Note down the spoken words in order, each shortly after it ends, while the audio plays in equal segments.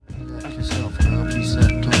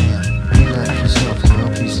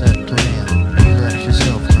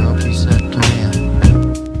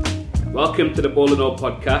welcome to the Ball and All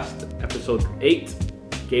podcast, episode 8,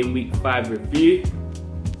 game week 5 review.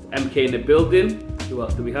 It's MK in the building. Who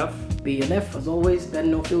else do we have? BNF, as always,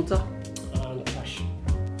 Ben No Filter. And Ash.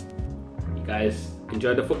 You guys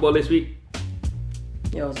enjoyed the football this week?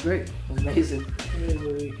 Yeah, it was great. It was amazing.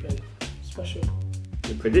 Really weekend. Special.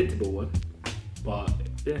 The predictable one. But,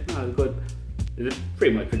 yeah, no, it was good. It's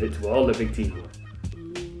pretty much predictable. All the big teams were.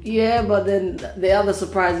 Yeah, but then the other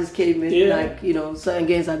surprises came in, Yeah. like, certain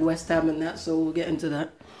games like West Ham and that, so we'll get into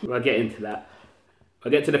that. We'll get into that. We'll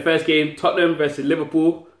get to the first game, Tottenham versus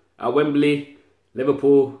Liverpool at Wembley.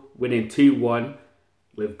 Liverpool winning 2-1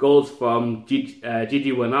 with goals from Gigi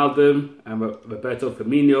Wijnaldum and Roberto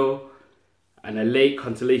Firmino and a late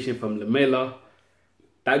consolation from Lamela.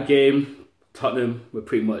 That game, Tottenham were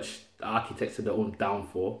pretty much the architects of their own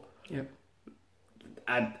downfall. Yep.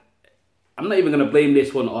 And I'm not even going to blame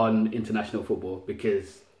this one on international football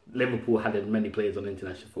because Liverpool had as many players on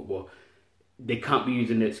international football. They can't be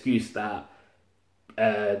using the excuse that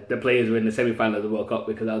the players were in the semi-final of the World Cup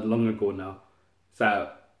because that was long ago now. So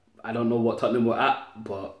I don't know what Tottenham were at,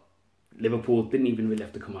 but Liverpool didn't even really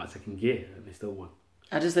have to come out second gear and they still won.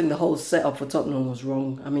 I just think the whole setup for Tottenham was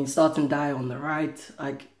wrong. I mean, starting Dyer on the right,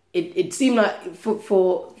 like it seemed like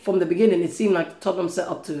from the beginning, it seemed like Tottenham set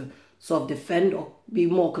up to sort of defend or be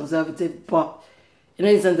more conservative. But in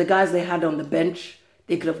any sense, the guys they had on the bench,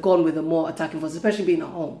 they could have gone with a more attacking force, especially being at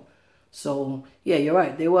home. So yeah, you're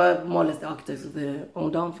right. They were more or less the architects of their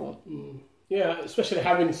own downfall. Yeah, especially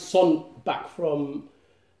having Son back from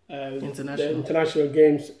the international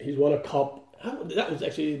games. He's won a cup. That was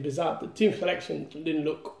actually bizarre. The team selection didn't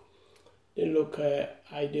look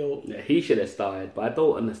ideal. Yeah, he should have started, but I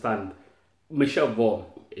don't understand. Michel Vaughan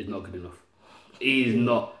is not good enough. He's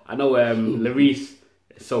not. I know Lloris,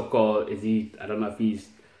 so-called, I don't know if he's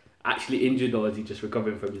actually injured or is he just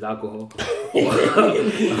recovering from his alcohol. But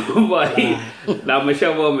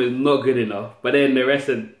Michel Vaughan is not good enough. But then the rest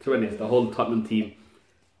of, to be honest, the whole Tottenham team,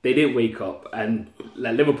 they didn't wake up. And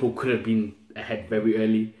Liverpool could have been ahead very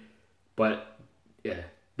early. But yeah,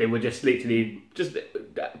 they were just literally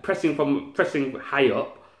pressing high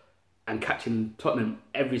up and catching Tottenham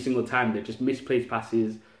every single time. They just misplaced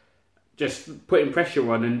passes, just putting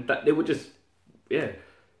pressure on, and that they were just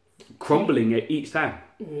crumbling at each time.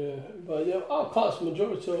 Yeah, but our cards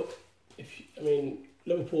majority.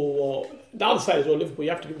 Liverpool or the other side as well. Liverpool,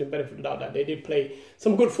 you have to give them benefit of the doubt that they did play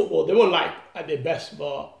some good football. They weren't like at their best,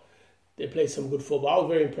 but they played some good football. I was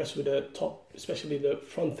very impressed with the top, especially the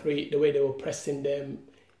front three, the way they were pressing them.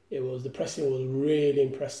 The pressing was really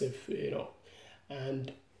impressive,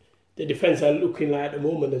 and the defense are looking like at the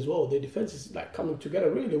moment as well. The defense is like coming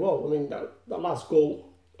together really well. I mean, that last goal,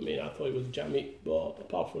 I thought it was jammy, but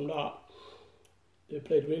apart from that, they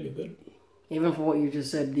played really good. Even for what you just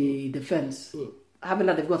said, the defence, having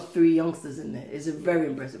that they've got 3 youngsters in there is very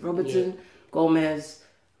impressive. Robertson, Gomez,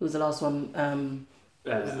 who's the last one?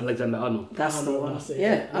 Alexander-Arnold. That's the one.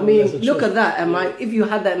 Yeah, look at that. And if you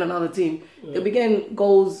had that in another team, they'll be getting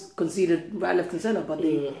goals conceded right, left, and centre. But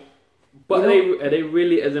But are they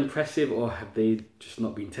really as impressive, or have they just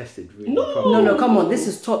not been tested? Really No, come on. This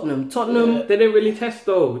is Tottenham. They didn't really test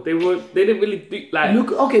though. They didn't really do like.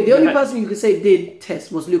 The only person you could say did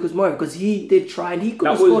test was Lucas Moura because he did try and he could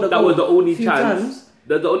have scored a goal. That was the only few chance. Times.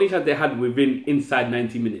 The only chance they had inside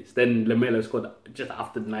 90 minutes. Then Lamela scored just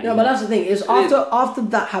after 90. No, but that's the thing. It's after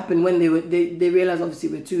that happened when they realised obviously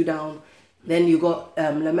we're 2 down. Then you got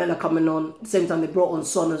Lamela coming on. At the same time they brought on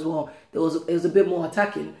Son as well. It was a bit more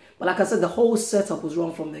attacking. But like I said, the whole setup was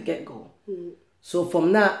wrong from the get-go. So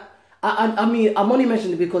from that, I'm only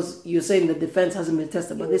mentioning it because you're saying the defence hasn't been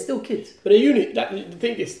tested, but they're still kids. But a unit, the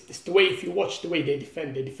thing is, it's the way, if you watch the way they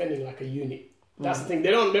defend, they're defending like a unit. That's the thing.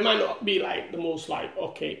 They might not be like the most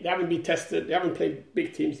they haven't been tested, they haven't played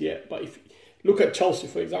big teams yet. But if you look at Chelsea,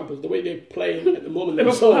 for example, the way they're playing at the moment.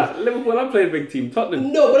 Liverpool are playing a big team.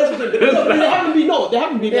 Tottenham. No, but that's the thing. They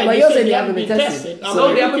haven't been. Yeah, like but you're saying they haven't been tested.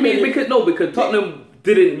 No, they haven't been because Tottenham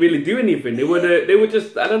didn't really do anything. They were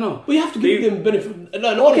just, I don't know. We have to give them benefit.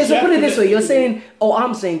 Okay, so put it this way: you're saying,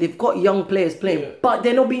 I'm saying they've got young players playing, but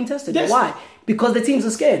they're not being tested. Why? Because the teams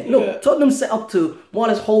are scared. Look, Tottenham set up to more or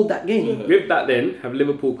less hold that game. With that, then have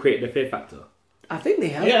Liverpool created the fear factor? I think they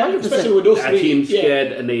have. Yeah, 100%. especially with those Our three. team's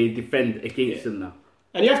scared and they defend against them now.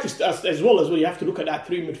 And you have to, as well, you have to look at that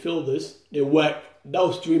 3 midfielders.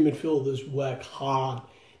 Those 3 midfielders work hard.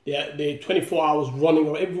 They're 24 hours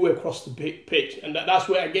running everywhere across the pitch. And that's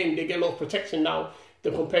where, again, they get a lot of protection now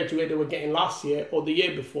compared to where they were getting last year or the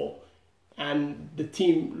year before. And the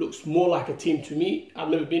team looks more like a team to me. I've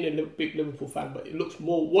never been a big Liverpool fan, but it looks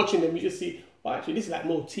more, watching them, you just see, actually, this is like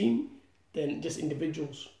more team than just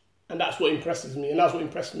individuals. and that's what impresses me, and that's what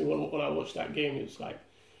impressed me when I watched that game. It's like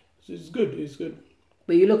it's good. It's good.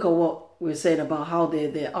 But you look at what we're saying about how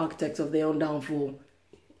they're architects of their own downfall.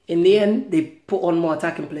 In the end, they put on more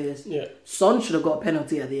attacking players. Yeah. Son should have got a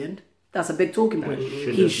penalty at the end. That's a big talking point.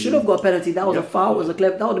 Should He have should have got a penalty. That was a foul. It was a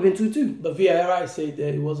clever. That would have been 2-2. But VAR said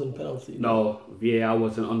that it wasn't a penalty. No, VAR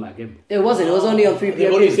wasn't on that game. It wasn't. It was only on 3 They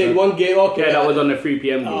p.m. only game. said one game. Okay, Yeah, that was on the 3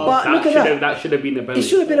 p.m. game. But that look at should that. have that should have been a penalty. It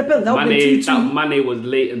should have been a penalty. That would have been 2-2. Mane was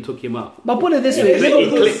late and took him out. But put it this Yeah, way. it's He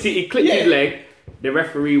Liverpool- clipped his leg. The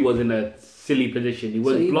referee was in a silly position. He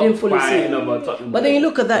was So he blocked didn't fully by see it. another Tottenham But then you player.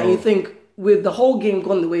 look at that and you So, think, with the whole game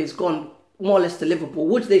gone the way it's gone, more or less to Liverpool,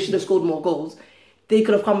 which they should have scored more goals, they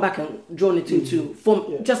could have come back and drawn it 2-2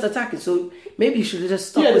 from just attacking. So maybe you should have just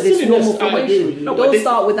stuck Yeah, with the this silliness, normal I agree formation. with you. No, Don't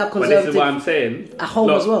start with that But this is conservative what I'm saying. at home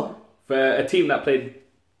Look, as well. For a team that played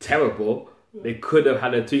terrible, they could have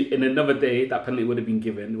had in another day, that penalty would have been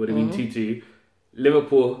given, would have been 2-2.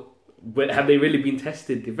 Liverpool, but have they really been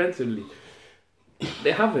tested defensively?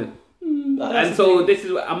 They haven't. And so this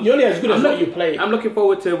is what I'm. You're only as good as what you play. I'm looking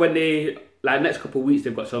forward to when they next couple of weeks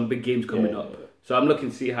they've got some big games coming up. So I'm looking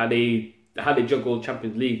to see how they juggle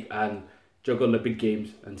Champions League and juggle the big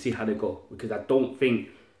games and see how they go, because I don't think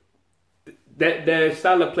their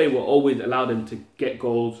style of play will always allow them to get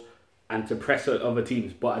goals and to press other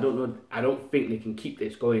teams. But I don't think they can keep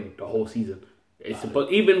this going the whole season.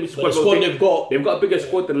 But even with the squad they've got a bigger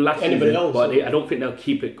squad than last anybody season. else, But I don't think they'll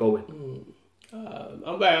keep it going.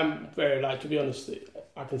 I'm very like, to be honest,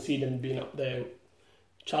 I can see them being up there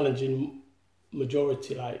challenging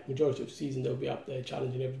majority of the season. They'll be up there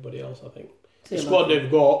challenging everybody else. I think the squad they've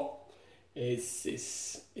got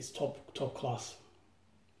is top class.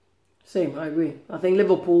 Same, I agree. I think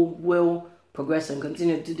Liverpool will progress and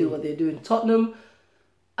continue to do what they're doing. Tottenham,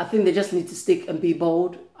 I think they just need to stick and be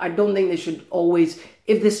bold. I don't think they should always,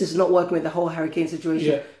 if this is not working with the whole Harry Kane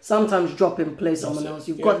situation, sometimes drop and play someone else.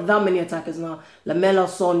 You've got that many attackers now. Lamela,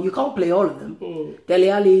 Son, you can't play all of them. Dele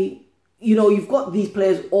Alli, you've got these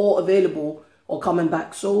players all available or coming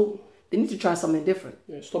back. So they need to try something different.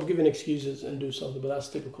 Yeah, stop giving excuses and do something, but that's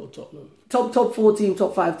typical Tottenham. Top 4 team,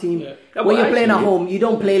 top 5 team. Yeah. When you're playing at home, you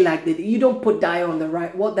don't play like that. You don't put Dyer on the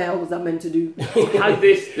right. What the hell was that meant to do? Has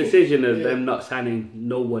this decision of them not signing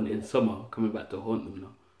no one in summer coming back to haunt them now?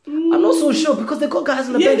 I'm not so sure because they've got guys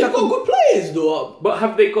on the bench. They've got good players though. But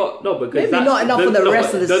have they got because Maybe not enough for the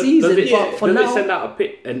rest of the season, but for now, does it send out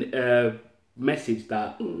a message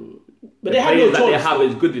that But they have no players that choice. they have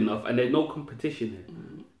is good enough and there's no competition here?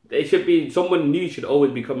 There should be someone new should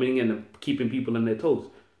always be coming in and keeping people on their toes.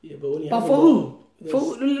 Yeah, but when you but have for a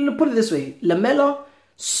who? Put it this way: Lamela,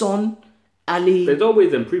 Son, Ali, There's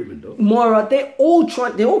always improvement though. Mora. They all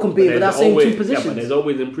compete for that same two positions. Yeah, but there's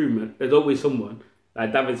always improvement. There's always someone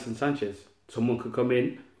like Davinson Sanchez. Someone could come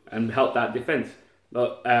in and help that defense.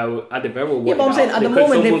 Adebayo. Yeah, but I'm saying at the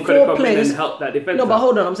moment they've 4 players. And help that defense. No, but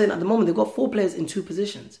hold on. I'm saying at the moment they've got 4 players in 2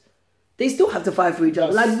 positions. They still have to fight for each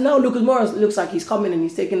other. Like now, Lucas Moura looks like he's coming and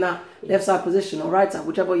he's taking that left side position or right side,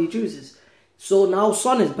 whichever he chooses. So now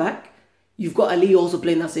Son is back. You've got Ali also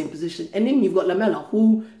playing that same position, and then you've got Lamela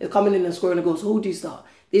who is coming in and scoring the goals. So who do you start?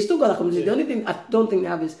 They still got that competition. The only thing I don't think they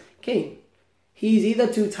have is Kane. He's either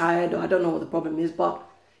too tired or I don't know what the problem is, but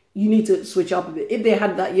you need to switch up a bit. If they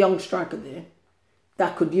had that young striker there,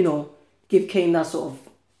 that could give Kane that sort of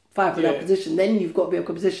fight for that position, then you've got a bit of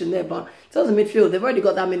competition there. But in terms of midfield, they've already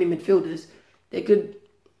got that many midfielders. They could,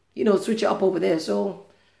 switch it up over there. So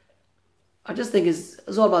I just think it's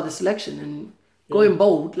all about the selection and going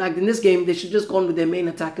bold. Like in this game, they should just go on with their main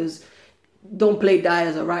attackers. Don't play Dyer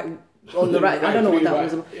as a right on the right. I don't know what that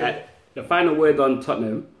was about. The final word on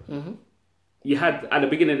Tottenham. You had at the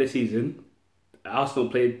beginning of the season, Arsenal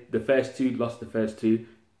played the first 2, lost the first 2.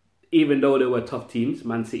 Even though they were tough teams,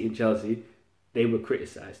 Man City and Chelsea, they were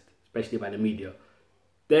criticised, especially by the media.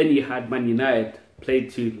 Then you had Man United, played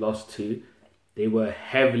 2, lost 2. They were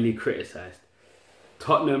heavily criticised.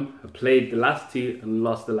 Tottenham have played the last 2 and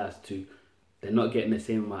lost the last 2. They're not getting the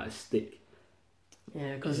same amount of stick.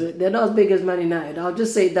 Yeah, because they're not as big as Man United. I'll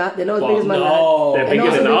just say that. They're not as big as Man United. They're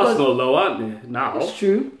bigger than Arsenal though, aren't they? Now. It's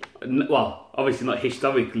true. Well, obviously not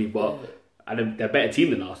historically, but they're a better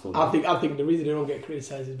team than Arsenal. I think the reason they don't get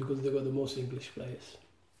criticised is because they've got the most English players.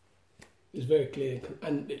 It's very clear,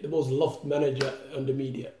 and the most loved manager on the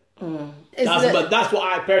media. But that's what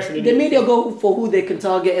I personally. The media go for who they can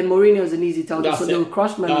target, and Mourinho is an easy target, so they'll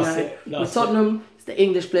crush Man United. With Tottenham, it's the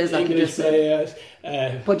English players, like you just said.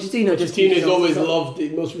 Pochettino is always loved,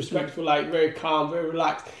 most respectful, like very calm, very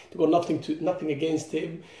relaxed. They've got nothing against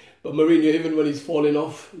him. But Mourinho, even when he's falling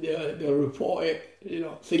off, they'll report it.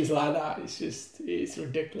 Things like that. It's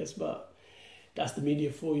ridiculous. But that's the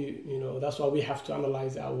media for you. You know, that's why we have to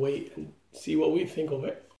analyze our weight and see what we think of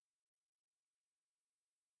it.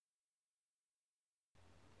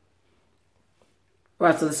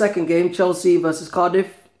 Right, so the second game, Chelsea versus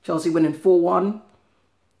Cardiff. Chelsea winning 4-1.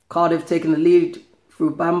 Cardiff taking the lead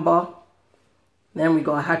through Bamba. Then we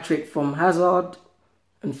got a hat-trick from Hazard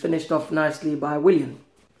and finished off nicely by Willian.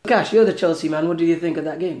 Cash, you're the Chelsea man. What do you think of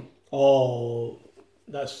that game? Oh,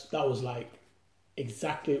 that was like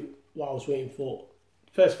exactly what I was waiting for.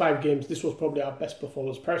 First 5 games, this was probably our best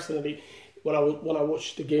performance. Personally, when I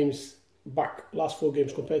watched the games back, last 4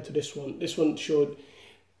 games compared to this one showed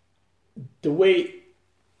the way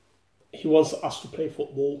he wants us to play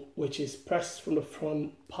football, which is press from the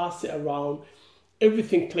front, pass it around.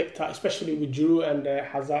 Everything clicked out, especially with Giroud and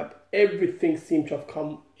Hazard. Everything seemed to have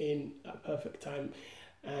come in at perfect time.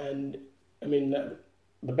 And, I mean,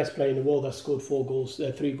 the best player in the world has scored 3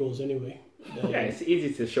 goals anyway. Yeah, it's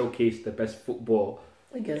easy to showcase the best football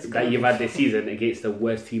that you've had this season against the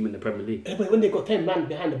worst team in the Premier League. But when they got 10 men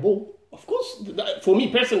behind the ball, of course, for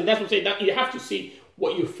me personally, that's what I'm saying. That you have to see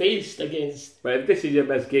what you faced against. But if this is your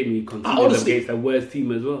best game, you conceded against the worst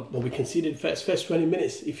team as well. But we conceded first 20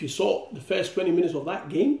 minutes. If you saw the first 20 minutes of that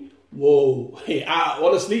game, whoa. Hey,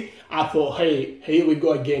 I thought, hey, here we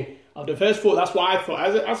go again. Of the first 4, that's what I thought.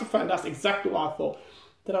 As a fan, that's exactly what I thought.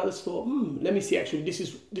 Then I just thought, let me see, actually, this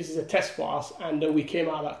is a test for us. And then we came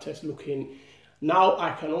out of that test looking... Now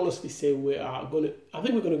I can honestly say I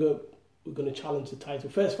think we're going to challenge the title.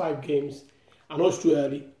 First 5 games, I know it's too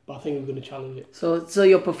early, but I think we're going to challenge it. So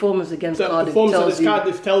your performance against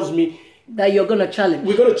Cardiff tells me that you're going to challenge.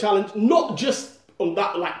 We're going to challenge, not just on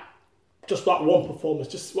that, like, just that one performance,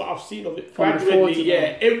 just what I've seen of it. Gradually,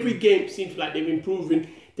 every game seems like they're improving.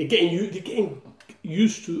 They're getting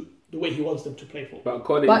used to the way he wants them to play football. But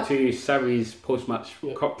according to Sarri's post-match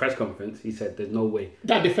press conference, he said there's no way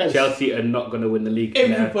that defense Chelsea are not going to win the league.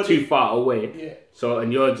 They're too far away. Yeah. So,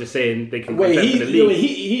 and you're just saying they can contest for the league.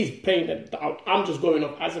 He's playing it down. I'm just going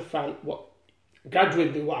off as a fan.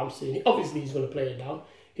 Gradually, what I'm saying. Obviously, he's going to play it down.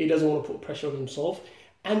 He doesn't want to put pressure on himself.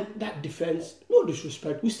 And that defense, no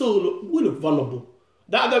disrespect, we look vulnerable.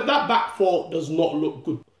 That back 4 does not look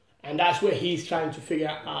good, and that's where he's trying to figure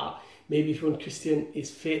out. Maybe if when Christian is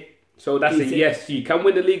fit. So that's a yes, you can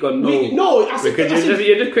win the league or no? Because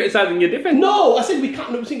you're just criticising your defence. No, I said we can't.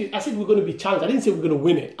 I said we're going to be challenged. I didn't say we're going to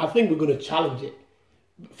win it. I think we're going to challenge it.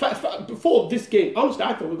 Before this game, honestly,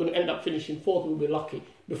 I thought we were going to end up finishing 4th. We'll be lucky.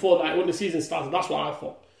 Before that, when the season started, that's what I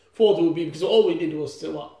thought. 4th would be, because all we did was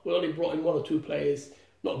we only brought in 1 or 2 players,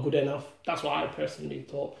 not good enough. That's what I personally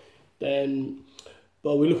thought.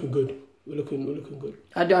 But we're looking good. We're looking good.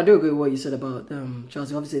 I do agree with what you said about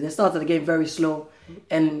Chelsea. Obviously, they started the game very slow,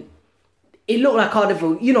 and it looked like Cardiff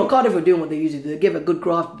were doing what they usually do. They give a good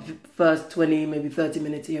graft first 20, maybe 30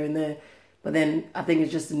 minutes here and there. But then I think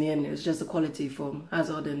it's just in the end, it was just the quality from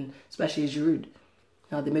Hazard and especially Giroud.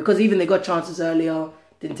 Because even they got chances earlier,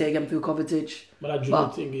 didn't take them through Kovacic. But that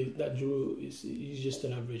Giroud thing is that Giroud he's just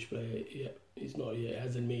an average player. Yeah, he's not yet,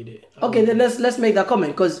 hasn't made it. Okay, then let's make that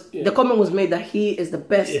comment, because the comment was made that he is the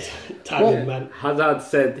best target man. Hazard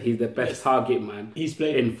said he's the best target man. He's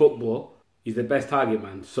playing in football. He's the best target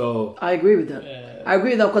man. So I agree with that. I agree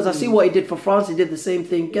with that because I see what he did for France. He did the same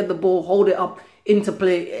thing. Get the ball, hold it up,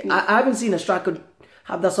 interplay. I haven't seen a striker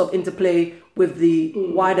have that sort of interplay with the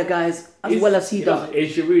wider guys as well as he does.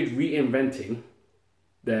 Is Giroud reinventing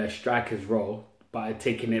the striker's role by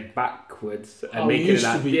taking it backwards and making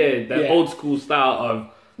it the old school style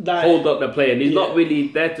of hold up the player? And he's not really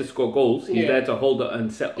there to score goals. He's there to hold up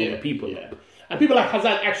and set other people. Yeah. And people like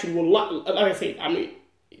Hazard actually will like I say, I mean,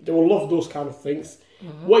 they will love those kind of things.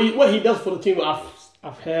 Mm-hmm. What he does for the team,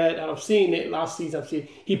 I've heard and I've seen it last season.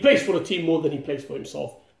 He plays for the team more than he plays for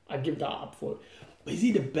himself. I give that up for it. But is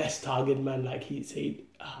he the best target man? Like he said,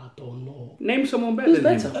 I don't know. Name someone better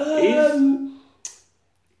than him. He's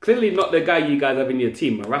clearly not the guy you guys have in your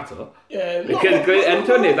team, Morata. Because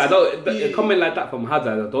a comment like that from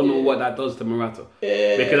Hazard, I don't know what that does to Morata.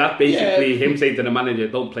 Because that's basically him saying to the manager,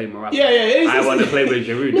 "Don't play Morata. I want to play with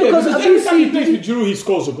Giroud." Because every time he plays with Giroud, he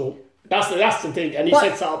scores a goal. That's the thing, and he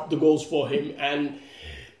sets up the goals for him. And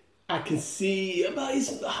I can see, but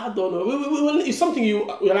I don't know. It's something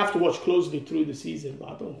we'll have to watch closely through the season, but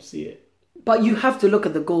I don't see it. But you have to look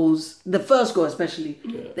at the goals, the first goal especially.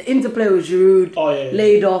 The interplay with Giroud,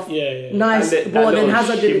 laid off, nice ball, and then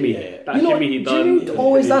Hazard did it. That shimmy he done. Giroud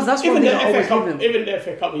always does. That's what they always give him. Even the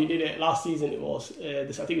FA Cup, he did it last season. It was I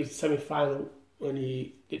think it was the semi-final when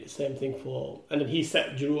he did the same thing and then he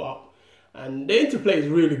set Giroud up, and the interplay is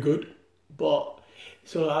really good, but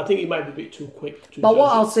so I think he might be a bit too quick. But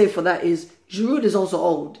what I'll say for that is Giroud is also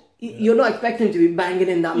old. you're not expecting him to be banging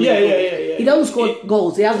in that many goals. Yeah. He doesn't score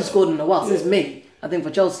goals. He hasn't scored in a while, since May, I think,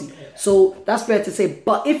 for Chelsea. So that's fair to say.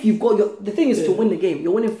 But if you've got the thing is to win the game.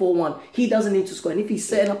 You're winning 4-1. He doesn't need to score. And if he's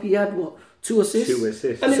setting up, he had what? 2 assists? 2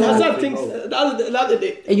 assists. And then Hazard thinks the other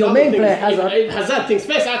day. And your main player, Hazard. Hazard thinks.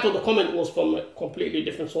 First, I thought the comment was from completely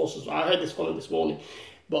different sources. I heard this comment this morning,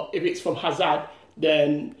 but if it's from Hazard,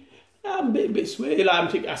 then I'm a bit swayed. Like, I'm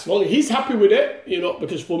thinking as long as he's happy with it,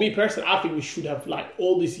 because for me personally, I think we should have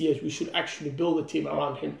all these years we should actually build a team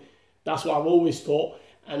around him. That's what I've always thought,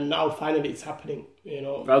 and now finally it's happening.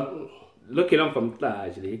 Well, looking on from that,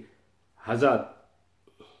 actually, Hazard,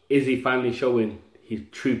 is he finally showing his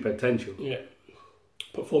true potential? Yeah,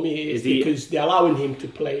 but for me, it's because they're allowing him to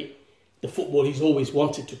play the football he's always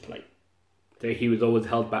wanted to play. That he was always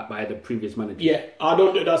held back by the previous manager. Yeah, I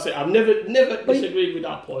don't do that. I've never disagreed with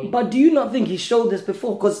that point. But do you not think he showed this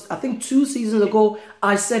before? Because I think 2 seasons ago,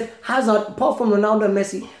 I said Hazard, apart from Ronaldo and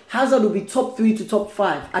Messi, Hazard will be top 3 to top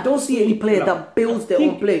 5. I don't see any player that builds their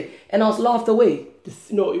own play. And I was laughed away.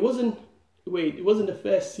 No, it wasn't. Wait, it wasn't the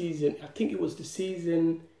first season. I think it was the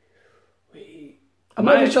season. Wait. I'm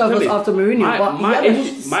not even sure if it was after Mourinho, but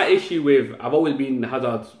my issue with, I've always been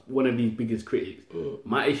Hazard's one of his biggest critics.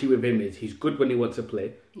 My issue with him is he's good when he wants to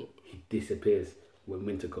play. He disappears when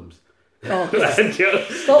winter comes. Oh,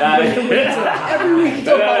 stop bringing winter. Every week you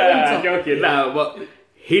talk about winter. Joking, but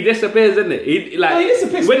he disappears, isn't it? He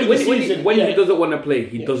disappears when he doesn't want to play,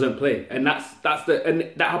 he doesn't play, and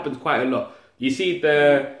and that happens quite a lot. You see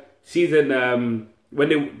the season.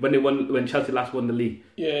 When Chelsea last won the league,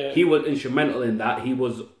 he was instrumental in that. He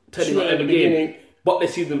was turning up at the game. But the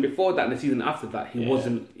season before that and the season after that, he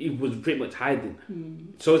wasn't. He was pretty much hiding.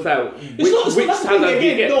 So it's like which Hazard do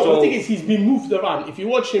you get? No, the thing is, he's been moved around. If you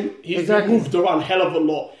watch him, he's been moved around hell of a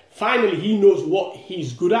lot. Finally, he knows what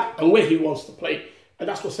he's good at and where he wants to play, and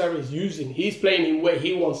that's what Sarri is using. He's playing in where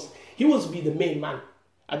he wants. He wants to be the main man.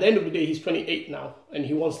 At the end of the day, he's 28 now, and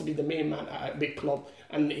he wants to be the main man at a big club.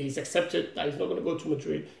 And he's accepted that he's not going to go to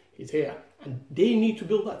Madrid. He's here. And they need to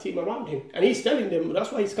build that team around him. And he's telling them, that's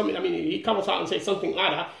why he's coming. I mean, he comes out and says something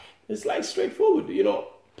like that. It's like straightforward, do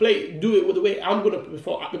it with the way I'm going to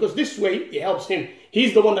perform. Because this way, it helps him.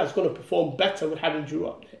 He's the one that's going to perform better with having Drew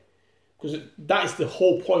up there. Because that is the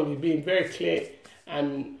whole point. He's being very clear.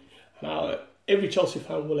 And every Chelsea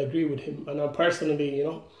fan will agree with him. And I'm personally,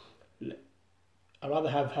 I'd rather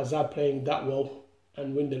have Hazard playing that well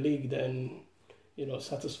and win the league than,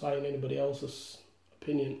 satisfying anybody else's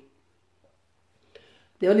opinion.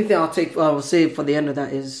 The only thing I'll say for the end of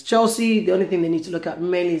that is Chelsea, the only thing they need to look at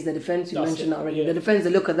mainly is the defence. You mentioned that already. Yeah. The defence,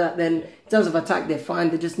 they look at that, then in terms of attack, they're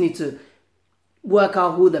fine. They just need to work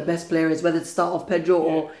out who the best player is, whether to start off Pedro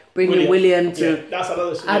or bring in Willian to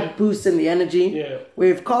add boost in the energy. Yeah.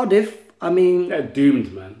 With Cardiff, I mean... They're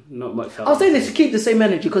doomed, man. Not much else. I'll say they should keep the same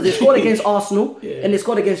energy because they scored against Arsenal and they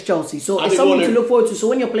scored against Chelsea. So it's something to look forward to. So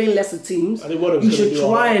when you're playing lesser teams, you should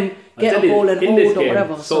try and get a ball and hold or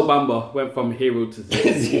whatever. Sol Bamba went from hero to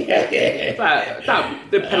zero.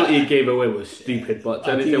 The penalty he gave away was stupid, but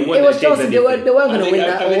it was Chelsea. They weren't going to win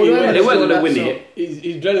that. They weren't going to win it. His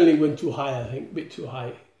adrenaline went too high, I think. A bit too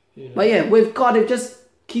high. But yeah, with Cardiff, just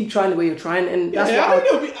keep trying the way you're trying, and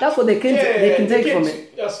that's what they can take from it.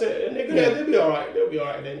 That's it. And they'll be all right. They'll be all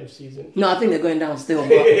right at the end of the season. No, I think they're going down still.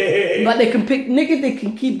 But they can pick. Nick, if they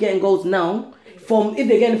can keep getting goals now, if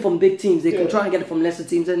they're getting from big teams, they can try and get it from lesser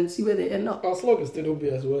teams and see where they end up. As long as they don't be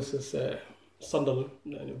as worse as Sunderland,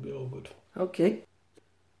 then it'll be all good. Okay.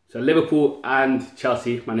 So Liverpool and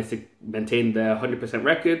Chelsea managed to maintain their 100%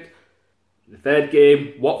 record. The third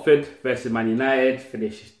game, Watford versus Man United,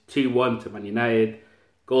 finished 2-1 to Man United.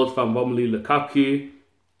 Goals from Romelu Lukaku.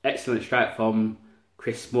 Excellent strike from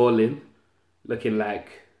Chris Smalling. Looking like,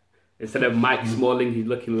 instead of Mike Smalling, he's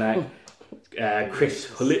looking like Chris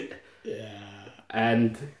Hullet. Yeah.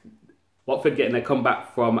 And Watford getting a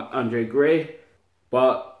comeback from Andre Gray.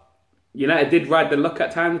 But United did ride the luck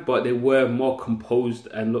at times, but they were more composed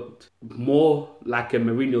and looked more like a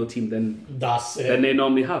Mourinho team than they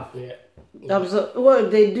normally have. Yeah. Well,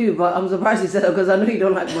 they do, but I'm surprised you said that because I know you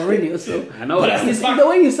don't like Mourinho. So I know the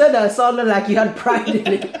way you said that, it sounded like you had pride in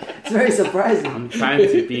it. It's very surprising. I'm trying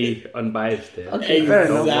to be unbiased here. Okay, fair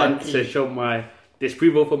enough. I don't want to show my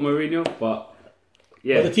disapproval for Mourinho, but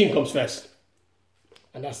yeah. But the team comes first.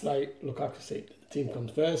 And that's like Lukaku said, the team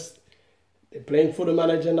comes first. They're playing for the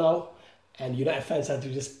manager now, and United fans have to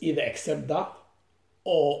just either accept that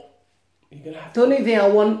or you're going to have to... The only thing I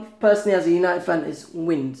want personally as a United fan is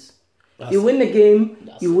wins. You win the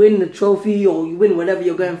game, you win the trophy, or you win whatever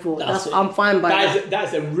you're going for. I'm fine by that.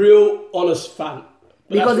 That's a real honest fan.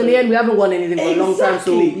 Because in the end, we haven't won anything for a long time.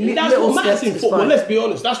 So that's what matters in football. Let's be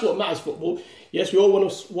honest. That's what matters in football. yes, we all want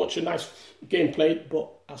to watch a nice game played, but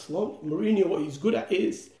as long Mourinho, what he's good at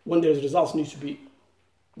is when there's results needs to be,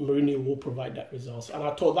 Mourinho will provide that results. And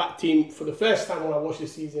I thought that team, for the first time when I watched the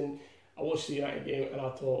season, I watched the United game and I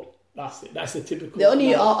thought, that's it. That's the typical. The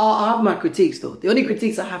only I have my critiques though. The only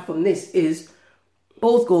critiques I have from this is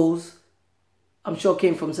both goals, I'm sure,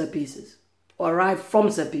 came from set pieces or arrived from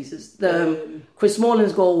set pieces. Chris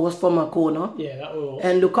Smalling's goal was from a corner. Yeah, that one was.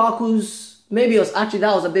 And Lukaku's, maybe it was actually,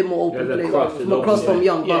 that was a bit more open play from across from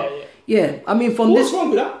Young. But yeah, I mean, from What's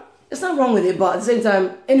wrong with that? it's not wrong with it, but at the same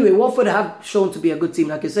time, anyway, Watford have shown to be a good team,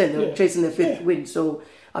 like you said. They're chasing their fifth win, so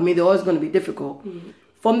I mean, they're always going to be difficult.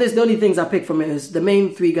 From this, the only things I pick from it is the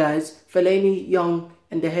main three guys: Fellaini, Young,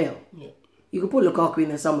 and De Gea. You can put Lukaku in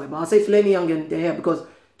there somewhere, but I'll say Fellaini, Young, and De Gea because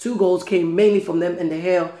 2 goals came mainly from them, and De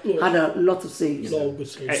Gea had a lot of saves. Good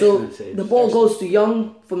saves. So the ball goes to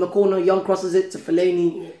Young from the corner. Young crosses it to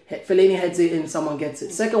Fellaini. Fellaini heads it, and someone gets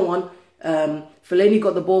it. Second one, Fellaini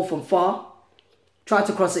got the ball from far. Tried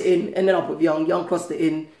to cross it in, ended up with Young. Young crossed it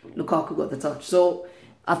in. Lukaku got the touch. So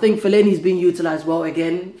I think Fellaini's being utilised well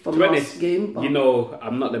again from last game. You know,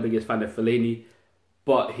 I'm not the biggest fan of Fellaini,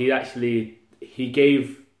 but he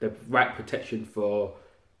gave the right protection for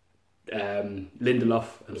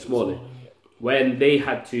Lindelof and Smalling. When they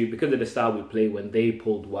had to, because of the style we play, when they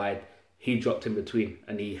pulled wide, he dropped in between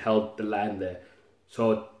and he held the line there.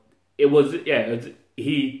 So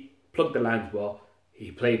he plugged the lines well,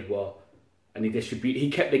 he played well. And he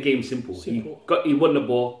kept the game simple. He won the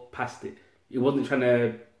ball, passed it. He wasn't trying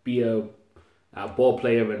to be a ball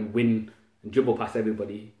player and win and dribble past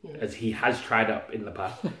everybody, as he has tried up in the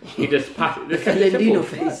past. He just passed it. Lendino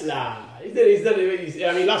face. Nah, he's done it.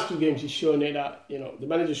 I mean, last 2 games he's shown it that, you know, the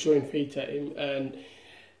manager's showing faith at him, and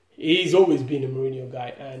he's always been a Mourinho guy,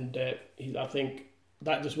 and I think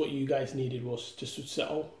that just what you guys needed was just to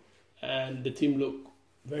settle, and the team look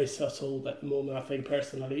very settled at the moment, I think,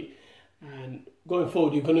 personally. And going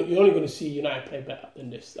forward, you're only going to see United play better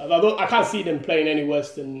than this. I can't see them playing any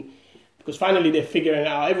worse than, because finally they're figuring it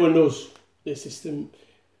out. Everyone knows their system,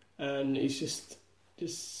 and it's just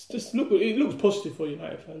it looks positive for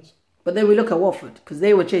United fans. But then we look at Watford because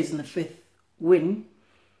they were chasing the 5th win.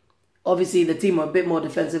 Obviously, the team were a bit more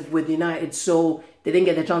defensive with United, so they didn't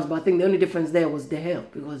get the chance. But I think the only difference there was De Gea,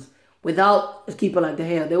 because without a keeper like De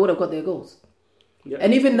Gea, they would have got their goals. Yeah.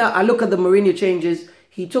 And even that, I look at the Mourinho changes.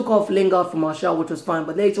 He took off Lingard for Martial, which was fine.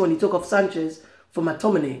 But later on, he took off Sanchez for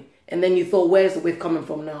McTominay. And then you thought, where's the width coming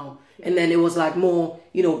from now? And then it was like more,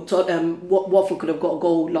 you know, Watford could have got a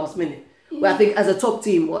goal last minute. Where I think as a top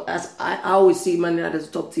team, as I always see Man United as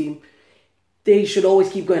a top team, they should always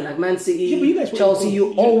keep going. Like Man City, Chelsea,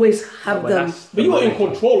 you always have them. But you were in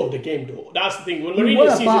control of the game, though. That's the thing. When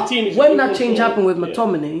Mourinho sees the team, when that change happened with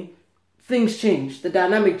McTominay, things changed. The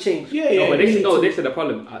dynamic changed. This is the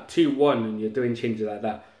problem. At 2-1 and you're doing changes like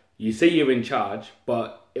that, you say you're in charge,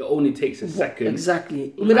 but it only takes a second.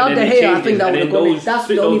 Exactly. Without De Gea, I think that would have gone in. That's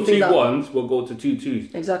the only thing. Those 2-1s will go to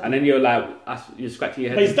 2-2s. Exactly. And then you're like, you're scratching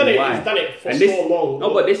your head. But he's done it for so long.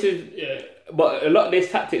 No, but this is... Yeah. But a lot of these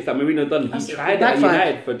tactics that Mourinho done, he tried at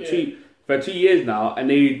United for 2 years now, and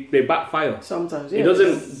they backfire. Sometimes, It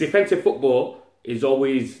doesn't... Defensive football is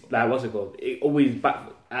always, like, what's it called? It always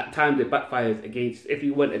at times it backfires against... If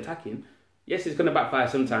you weren't attacking, yes, it's going to backfire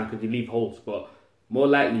sometimes because you leave holes, but more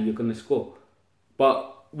likely you're going to score. But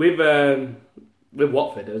with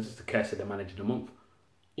Watford, it was just a curse of the manager of the month.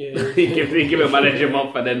 Yeah. They give a manager a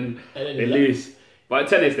month and then they lose. But at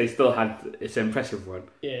tennis, they still had it's an impressive run.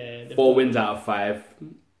 Yeah, 4 wins out of 5.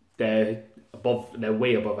 They're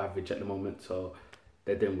way above average at the moment, so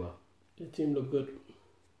they're doing well. The team look good.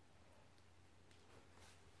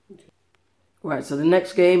 Okay. Right, so the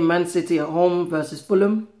next game, Man City at home versus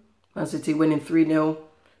Fulham. Man City winning 3-0.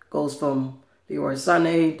 Goals from Leroy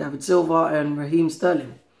Sané, David Silva, and Raheem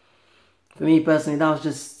Sterling. For me personally, that was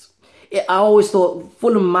just... I always thought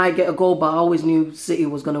Fulham might get a goal, but I always knew City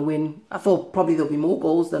was going to win. I thought probably there'll be more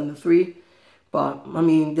goals than the 3. But, I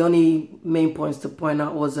mean, the only main points to point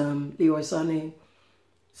out was Leroy Sané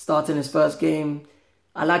starting his first game.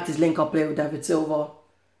 I liked his link-up play with David Silva.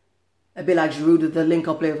 A bit like Giroud, the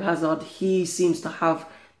link-up play with Hazard. He seems to have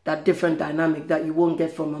that different dynamic that you won't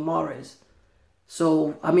get from Mahrez.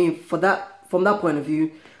 So, I mean, from that point of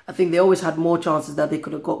view, I think they always had more chances that they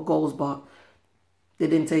could have got goals, but they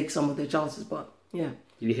didn't take some of their chances. But yeah,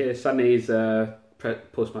 did you hear Sané's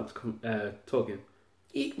post-match talking?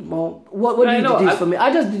 Well, what do you deduce from me?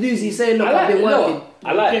 I just deduce he's saying, "Look, I've been working."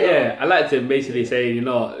 I liked him basically saying,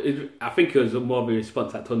 I think it was more of a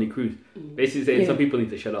response at Toni Kroos, basically saying some people need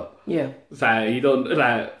to shut up. Yeah, so you don't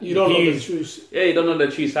know the truth. Yeah, you don't know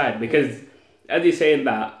the true side because as he's saying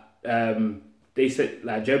that, they said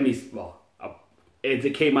like Germany's as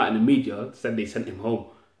it came out in the media, said they sent him home,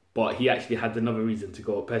 but he actually had another reason to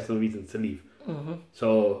go, personal reason to leave.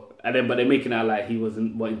 So but they're making out like he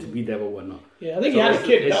wasn't wanting to be there or whatnot. Yeah, I think So he had a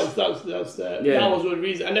kid. it's- That was the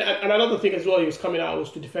reason. And another thing as well, he was coming out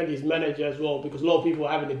was to defend his manager as well, because a lot of people were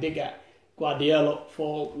having a dig at Guardiola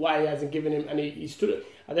for why he hasn't given him, and he stood.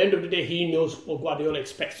 At the end of the day, he knows what Guardiola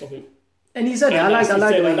expects of him. And he said, I like the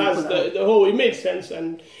way he put that. The whole. It made sense,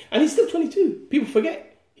 and he's still 22. People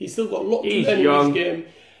forget he's still got a lot to He's learn in young. this game,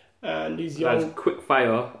 and he's That's young. quick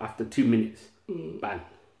fire after 2 minutes. Bang.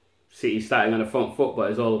 City starting on the front foot, but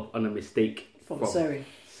it's all on a mistake From Seri.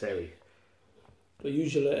 Seri. But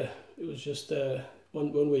usually it was just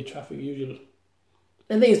one way traffic. Usually,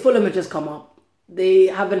 The thing is, Fulham have just come up. They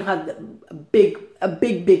haven't had a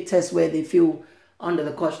big test where they feel under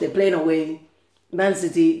the cosh. They're playing away. Man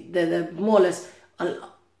City, they're more or less,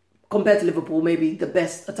 compared to Liverpool, maybe the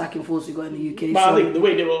best attacking force we got in the UK. but So I think the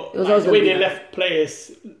way they were, it was always the way gonna they be left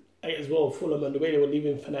players as well, Fulham, and the way they were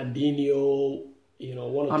leaving Fernandinho,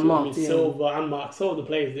 one or two, Unmarked, yeah. Silva, unmarked, some of the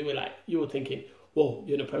players, they were like, you were thinking, whoa,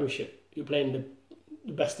 you're in the Premiership, you're playing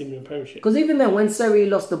the best team in the Premiership. because even then, when Seri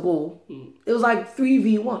lost the ball, it was like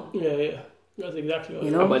 3v1. Yeah, that's exactly what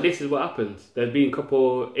You know? But this is what happens. There's been a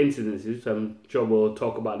couple incidences. I'm sure we'll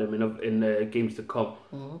talk about them in the games to come.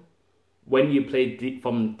 When you play deep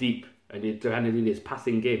from deep and you're trying to do this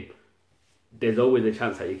passing game, there's always a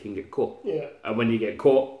chance that you can get caught. Yeah, And when you get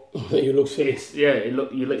caught, you look silly.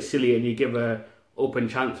 you look silly and you give a open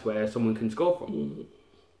chance where someone can score from.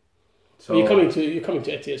 So You're coming to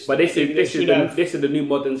Etihad. But this They should have is the new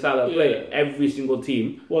modern style of play. Yeah. Every single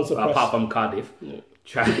team, Once a press. apart from Cardiff, Yeah.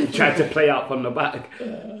 try to play out from the back.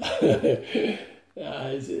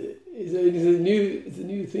 It's a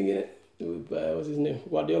new thing in it. What's his name?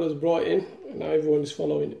 Guardiola's brought in, and now everyone is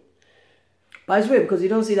following it. But it's weird because you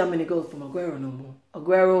don't see that many goals from Aguero no more.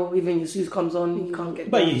 Aguero, even Jesus comes on, he can't get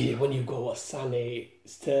But goals. when you go, Sané,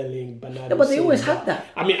 Sterling, Bernardo Yeah, but they always Silva. had that.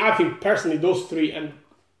 I mean, I think personally, those three and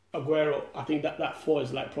Aguero, I think that four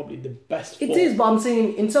is like probably the best four. It is, but I'm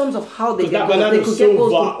saying in terms of how they Because get that goals, they Bernardo could get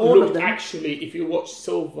goals Silva from all of looked them. actually, if you watch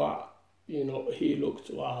Silva, he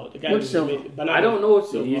looked, wow. The guy Which was Silva? amazing. Bernardo I don't know.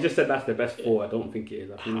 Silva. You just said that's the best four. I don't think it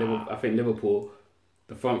is. I think Liverpool,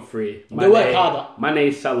 the front three, They work harder.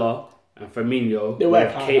 Mane, Salah, and Firmino. They work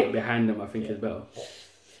with harder. Kate behind them, I think is better.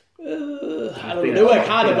 I don't think know. They that's- work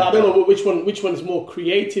harder, I think but I don't that's know which one is more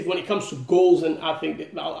creative when it comes to goals, and I think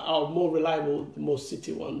that are more reliable, the more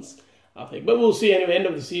City ones. I think, but we'll see anyway. End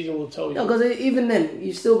of the season, we'll tell you. No, because even then,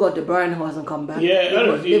 you still got De Bruyne who hasn't come back.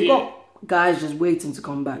 Yeah, they've got guys just waiting to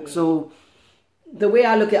come back. So the way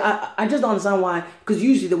I look at I just don't understand why. Because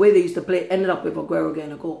usually the way they used to play ended up with Aguero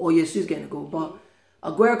getting a goal or Jesus getting a goal. But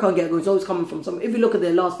Aguero can't get a goal. It's always coming from some. If you look at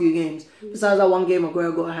their last few games, besides that one game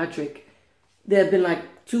Aguero got a hat-trick, there have been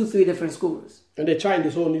like 2-3 different scorers. And they're trying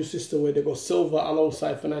this whole new system where they got Silva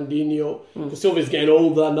alongside Fernandinho. Because Silva's getting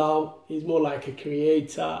older now. He's more like a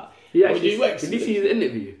creator. He actually, He works. did you see his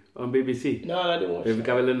interview on BBC No, I didn't watch with that.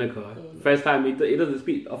 Gary Lineker? First time he doesn't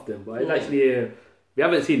speak often, but it's actually we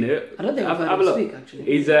haven't seen it. I don't think I've heard have a him look. speak, actually.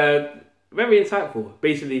 He's very insightful.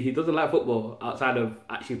 Basically, he doesn't like football outside of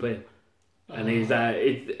actually playing. And he's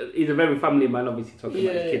a very family man, obviously talking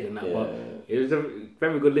about his kid and that, but it was a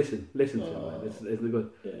very good listen to him, man. It's good.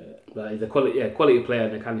 Yeah. Like, he's a quality player,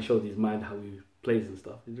 and it kind of shows his mind how he plays and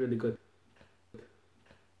stuff. He's really good.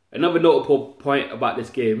 Another notable point about this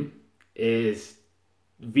game is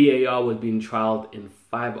VAR was being trialled in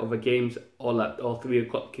 5 other games, all at 3:00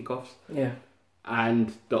 kickoffs. Yeah.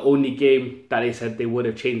 And the only game that they said they would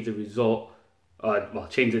have changed the result,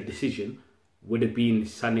 changed the decision, would have been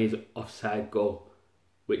Sané's offside goal,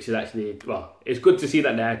 which is actually, it's good to see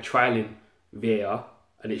that they're trialling VAR,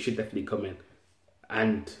 and it should definitely come in.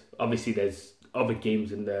 And obviously there's other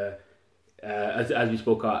games in the, as we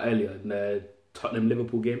spoke about earlier, in the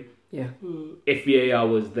Tottenham-Liverpool game. Yeah. If VAR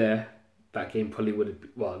was there, that game probably would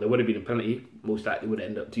have, there would have been a penalty. Most likely would have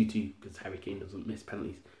ended up 2-2 because Harry Kane doesn't miss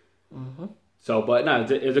penalties. Mm-hmm. So, but no,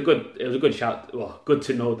 it was a good shout. Well, good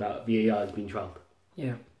to know that VAR has been trialled.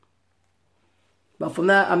 Yeah. But from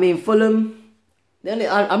that, I mean, Fulham.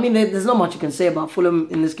 There's not much you can say about Fulham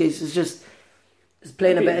in this case. It's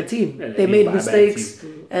playing a better team. Yeah, They beat made by a better mistakes,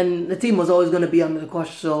 team. and the team was always going to be under the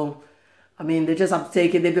cosh. So, I mean, they just have to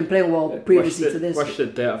take it. They've been playing well previously to this, Brush the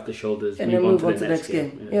dirt off the shoulders, and then move on to the next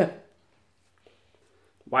game. Yeah.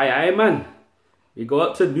 Why, aye, man? We go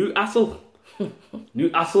up to Newcastle.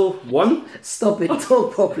 Newcastle 1, Stop it.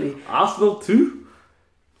 Talk properly. Arsenal 2.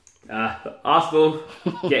 Arsenal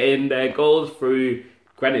getting their goals through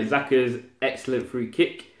Granit Xhaka's excellent free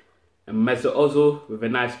kick and Mesut Ozil with a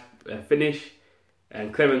nice finish,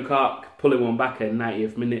 and Clement Clark pulling one back at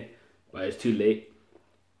 90th minute, but it's too late.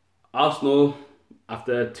 Arsenal,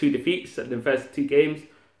 after 2 defeats in the first 2 games,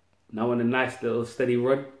 now on a nice little steady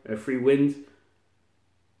run of 3 wins.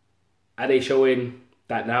 Are they showing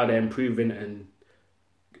that now they're improving and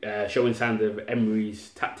showing signs of Emery's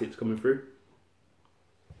tactics coming through?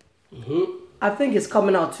 Mm-hmm. I think it's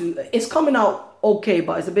coming out okay,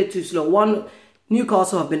 but it's a bit too slow. One,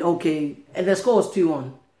 Newcastle have been okay, and their score is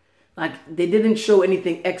 2-1. Like, they didn't show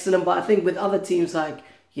anything excellent, but I think with other teams like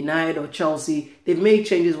United or Chelsea, they've made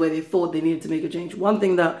changes where they thought they needed to make a change. One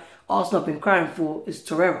thing that Arsenal have been crying for is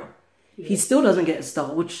Torreira. Yeah. He still doesn't get a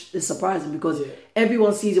start, which is surprising because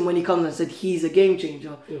everyone sees him when he comes and said he's a game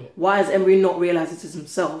changer. Yeah. Why has Emery not realised this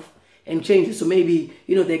himself and changed it? So maybe,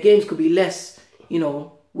 their games could be less,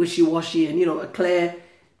 wishy-washy and, a clear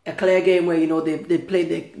game where, they've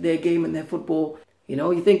played their game and their football.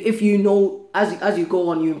 You think if as you go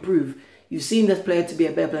on, you improve. You've seen this player to be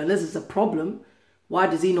a better player. Unless it's a problem, why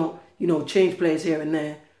does he not, change players here and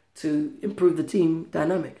there to improve the team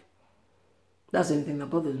dynamic? That's the only thing that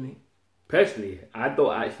bothers me. Personally, I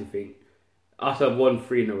don't actually think Arsenal have won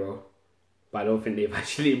 3 in a row, but I don't think they've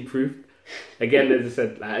actually improved. Again, as I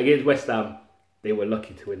said, against West Ham, they were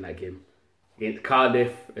lucky to win that game. Against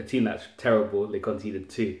Cardiff, a team that's terrible, they conceded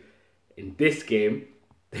 2. In this game,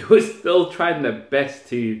 they were still trying their best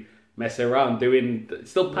to mess around,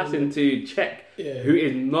 still passing to Cech, who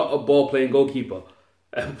is not a ball-playing goalkeeper,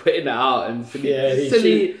 and putting it out and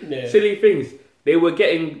silly things. There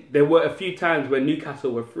were a few times where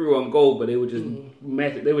Newcastle were through on goal, but they were just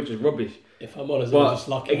they were just rubbish. If I'm honest, they were just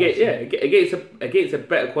lucky. Against a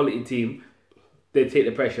better quality team, they'd take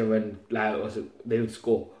the pressure and they would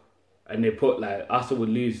score, and they put Arsenal would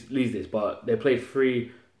lose this, but they played 3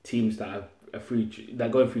 teams that are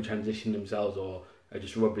going through transition themselves or are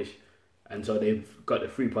just rubbish, and so they've got the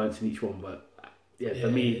 3 points in each one. But for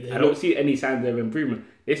me, I don't see any signs of improvement.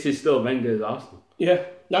 This is still Wenger's Arsenal. Yeah,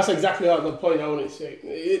 that's exactly the point I want to say.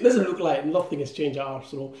 It doesn't look like nothing has changed at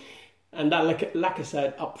Arsenal, and that like I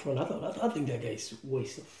said up front, I think that guy's a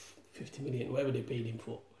waste of 50 million, whatever they paid him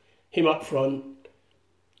for. Him up front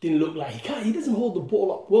didn't look like he doesn't hold the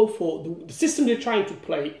ball up well for the system they're trying to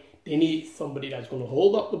play. They need somebody that's going to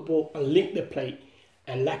hold up the ball and link the play.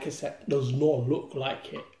 And like I said, does not look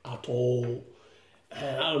like it at all.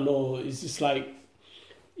 And I don't know, it's just I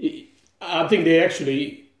think they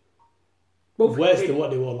actually worse than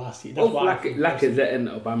what they were last year. That's both Lacazette and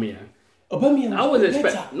Aubameyang. I was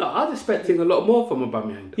expecting a lot more from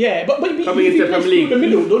Aubameyang. Yeah, but coming into the Premier League, through the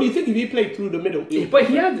middle, don't you think if he played through the middle?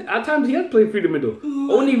 But at times he had played through the middle.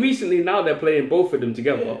 Only recently now they're playing both of them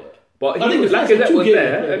together. Yeah. But Lacazette was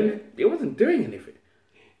there and he wasn't doing anything.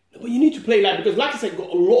 But you need to play because Lacazette got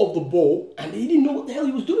a lot of the ball and he didn't know what the hell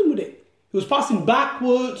he was doing with it. He was passing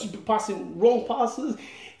backwards, passing wrong passes.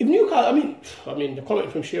 If Newcastle, I mean, the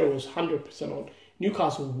comment from Shearer was 100% on.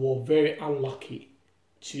 Newcastle were very unlucky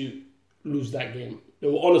to lose that game. They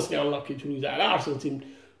were honestly unlucky to lose that. The Arsenal team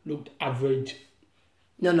looked average.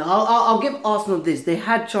 No, I'll give Arsenal this. They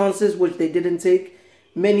had chances which they didn't take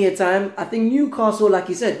many a time. I think Newcastle, like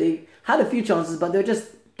you said, they had a few chances, but they just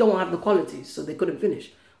don't have the qualities, so they couldn't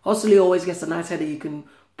finish. Hossley always gets a nice header you can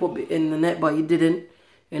put in the net, but he didn't,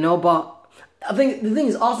 But I think the thing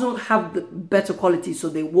is, Arsenal have the better quality, so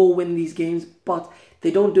they will win these games, but they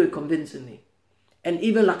don't do it convincingly. And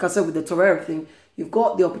even like I said with the Torreira thing, you've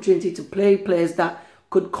got the opportunity to play players that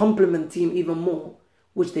could complement the team even more,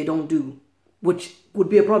 which they don't do, which would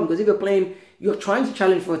be a problem because if you're trying to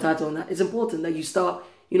challenge for a title, and it's important that you start,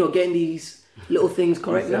 getting these little things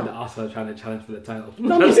correct now. Arsenal are trying to challenge for the title.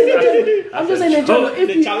 No, I'm just saying in general.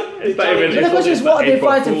 The question is, what are they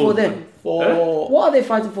fighting for then? What are they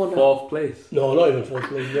fighting for now? 4th place. No, not even 4th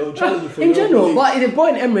place. They're challenging for in general, but in the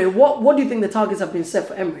point Emery, what do you think the targets have been set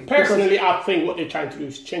for Emery? Personally, I think what they're trying to do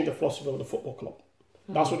is change the philosophy of the football club.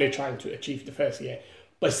 That's what they're trying to achieve the first year.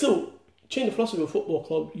 But still, change the philosophy of a football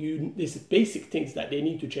club. There's basic things that they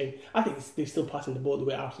need to change. I think they're still passing the ball the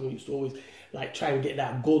way Arsenal used to always try and get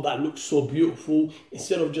that goal that looks so beautiful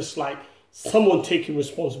instead of just someone taking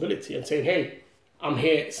responsibility and saying, "Hey, I'm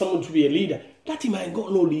here." Someone to be a leader. That team ain't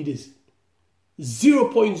got no leaders.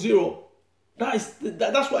 0.0.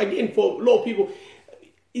 That's what again for a lot of people.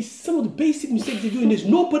 It's some of the basic mistakes they're doing. There's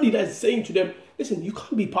nobody that's saying to them, "Listen, you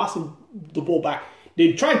can't be passing the ball back."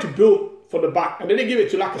 They're trying to build for the back, and then they give it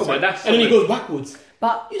to Lacazette, and then he goes backwards.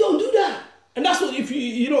 But you don't do that, and that's what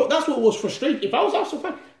that's what was frustrating. If I was Arsenal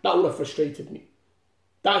fan, that would have frustrated me.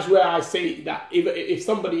 That's where I say that if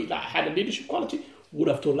somebody that had a leadership quality would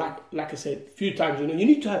have told, like I said a few times, you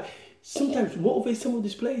need to have sometimes to motivate some of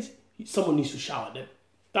these players. Someone needs to shout at them.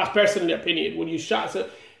 That's personally opinion. When you shout,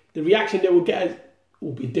 the reaction they will get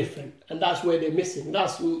will be different, and that's where they're missing.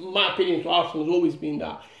 That's my opinion. For Arsenal has always been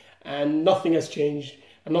that. and nothing has changed,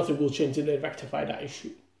 and nothing will change until they rectify that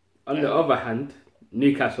issue. On the other hand,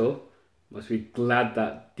 Newcastle must be glad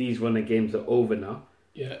that these run of games are over now.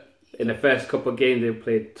 Yeah. In the first couple of games, they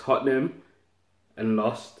played Tottenham and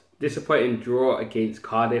lost. Disappointing draw against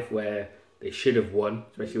Cardiff, where they should have won,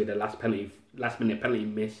 especially with the last minute penalty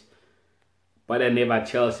miss. But then they've had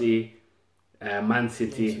Chelsea, Man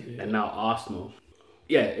City, and now Arsenal.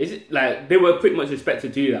 Yeah, is it like they were pretty much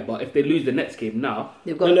expected to do that? But if they lose the next game now,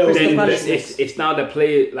 They've got No, Crystal then Palace. it's now the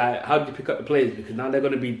play. Like, how do you pick up the players? Because now they're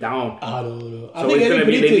going to be down. I don't know. I So think it's going to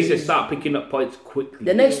be they need to is- start picking up points quickly.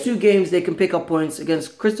 The next 2 games they can pick up points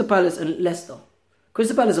against Crystal Palace and Leicester.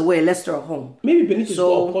 Crystal Palace away, Leicester at home. Maybe Benitez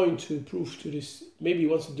So- got a point to prove to this. Maybe he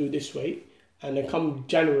wants to do it this way, and then come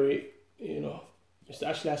January, Mr.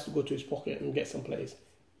 Ashley has to go to his pocket and get some players.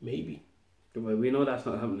 Maybe. Well, we know that's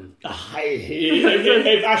not happening.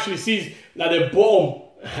 If Ashley sees like the bottom,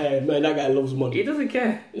 man, that guy loves He money. doesn't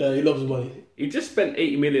care. Yeah, he loves money. He just spent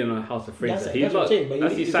 80 million on House of Fraser. That's what I'm saying. But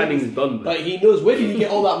That's his signing's done. Man. But he knows where did he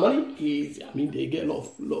get all that money. They get a lot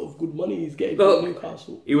of good money. He's getting Look, from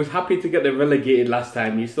Newcastle. He was happy to get them relegated last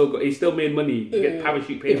time. He still made money. He get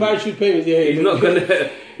parachute The payments. parachute payments, yeah. He's not gonna.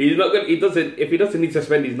 He's not gonna. He doesn't. If he doesn't need to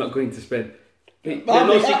spend, he's not going to spend. There's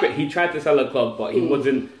no secret. He tried to sell a club, but he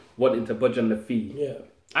wasn't wanting to budge on the fee. Yeah.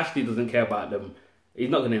 Ashley doesn't care about them. He's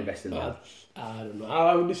not going to invest in them. I don't know.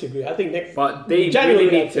 I would disagree. I think next. But they January,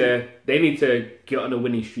 really I need to. They need to get on a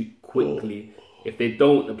winning streak quickly. If they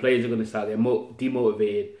don't, the players are going to start. They're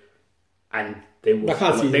demotivated, and they will. I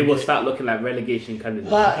can't see They it. will start looking like relegation candidates.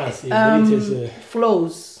 But see. Benitez,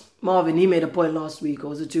 Flows, Marvin, he made a point last week, or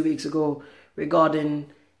was it 2 weeks ago, regarding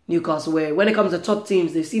Newcastle, where when it comes to top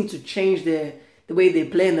teams, they seem to change the way they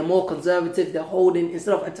play, and they're more conservative, they're holding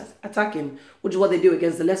instead of attacking, which is what they do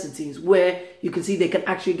against the lesser teams, where you can see they can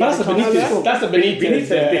actually get That's the the chance to Benitez. score. That's the Benitez.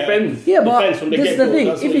 defends. Yeah, but defense from the this is the get-go. thing.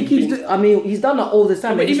 That's If what he he's keeps been- doing, I mean, he's done that all this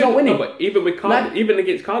time, But and he's not winning. But even with Cardiff, Like- even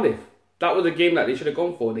against Cardiff, that was a game that they should have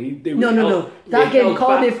gone for. They No. That game,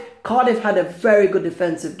 Cardiff had a very good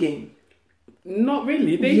defensive game. Not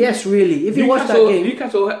really. Yes, really. If you watch that game,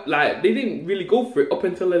 Newcastle, like, they didn't really go for it up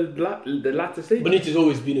until the latter stage. Benitez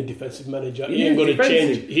always been a defensive manager. He He ain't is going to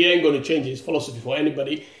defensive. change. He ain't going to change his philosophy for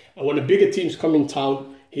anybody. And when the bigger teams come in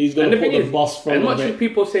town, he's going And to the put thing the is, boss from as the much as back.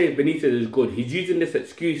 people say Benitez is good, he's using this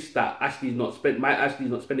excuse that Ashley's not spending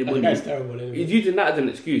The money. guy's terrible. Anyway. He's using that as an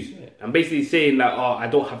excuse and basically saying that, oh, I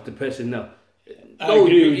don't have the personnel. I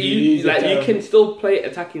agree with you. He's like, you terrible. can still play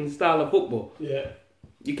attacking style of football. Yeah.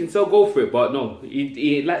 You can still go for it, but no,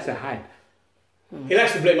 he likes to hide. He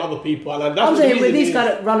likes to blame other people. And that's I'm the saying reason with these he- kind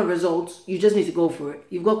of run of results, you just need to go for it.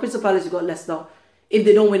 You've got Crystal Palace, you've got Leicester. If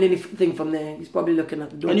they don't win anything from there, he's probably looking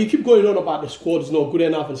at the door. And you keep going on about the squad is not good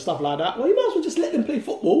enough and stuff like that. Well, you might as well just let them play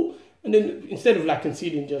football. And then instead of like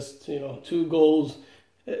conceding just 2 goals,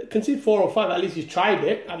 concede 4 or 5. At least you tried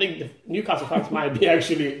it. I think the Newcastle fans might be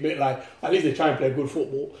actually a bit like at least they try and play good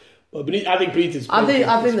football. But I think Benitez. I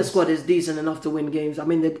think the squad is decent enough to win games. I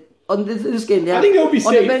mean, on this game, they had, I think they'll be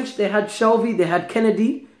on the safe. bench they had Shelby, they had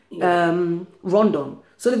Kennedy, Rondon.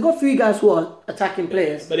 So they've got 3 guys who are attacking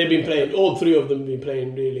players. But they've been playing. All 3 of them have been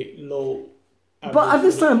playing really low. But at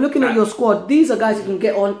this time, looking at your squad, these are guys who can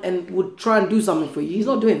get on and would try and do something for you. He's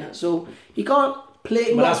not doing that, so he can't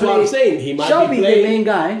play. But that's what I'm saying. He might Shelby, be playing. the main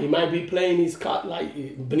guy. He might be playing his card like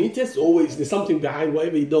Benitez. Always there's something behind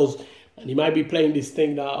whatever he does, and he might be playing this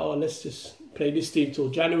thing that let's just play this team till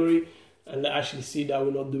January, and actually see that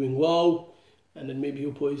we're not doing well, and then maybe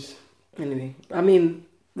he'll put his. Anyway, I mean,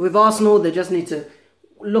 with Arsenal, they just need to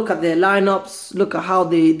look at their lineups, look at how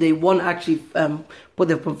they want to actually put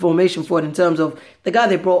their formation forward in terms of the guy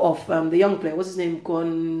they brought off, the young player. What's his name?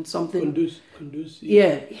 Gon something. Kunduz.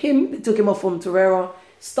 Yeah, they took him off from Torreira.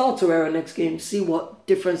 Start Torreira next game. See what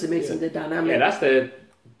difference it makes in the dynamic. Yeah, that's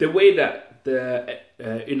the way that the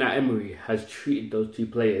Unai Emery has treated those 2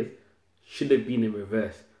 players should have been in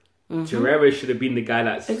reverse. Torreira should have been the guy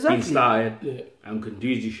that's been started, and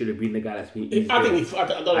Kunduzi should have been the guy that's been. I think I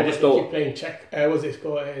don't know. I just don't. Keep playing Czech. What's it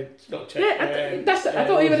called? Not Czech. Yeah, I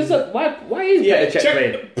don't even understand why is Yeah, Petr Cech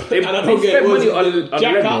Czech- playing? They and I don't get spent money was on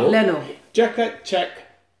Xhaka. Leno. Leno. Xhaka, Czech,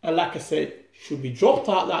 and like I said, should be dropped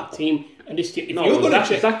out that team. And this team, if No, you're going to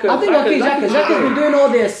check. Xhaka, I think Xhaka's been doing all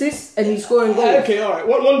the assists and he's scoring goals. Okay, all right.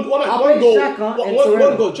 One I'll goal. play Xhaka and One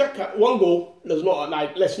Torreira. goal. Xhaka, one goal. Let's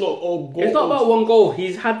not all go. It's not about one goal.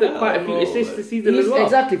 He's had quite a few assists this season as well.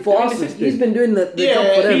 Exactly, for They've been Arsenal. assisting. He's been doing the Yeah,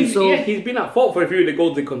 job for them. He's been at fault for a few of the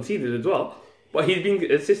goals they conceded as well, but he's been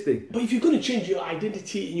assisting. But if you're going to change your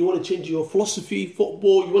identity and you want to change your philosophy,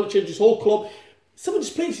 football, you want to change this whole club, some of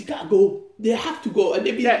these players you gotta go. They have to go, and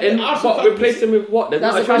they be But replace them with what? There's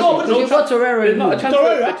That's not a the transfer. question. You've got Torreira. There's not a transfer.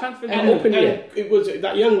 Torreira The transfer and open yet. it was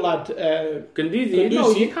that young lad. Gunduzi.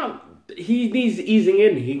 No, you can't. He needs easing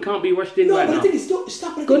in. He can't be rushed in No, right but now. the thing is,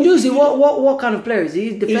 stop. Gondouzi, what kind of player is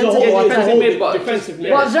he? Defensive or defensive attacking? mid, but defensive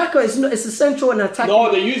mid. Well, Xhaka it's a central and attacking.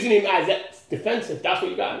 No, they're using him as defensive. That's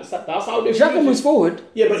what you got to understand. That's how they. Xhaka moves forward.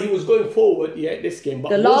 Yeah, but he was going forward. Yeah, this game. But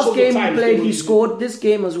The most last of game he times played, were he using- scored. This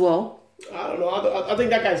game as well. I don't know. I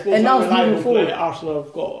think that guy's most And now he's moving reliable forward. player Arsenal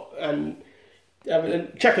have got, and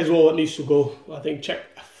Czech as well needs to go. I think Czech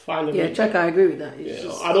finally. Yeah, Czech, I agree with that. It's Yeah,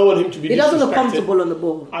 just- I don't want him to be. he doesn't look disrespected. comfortable on the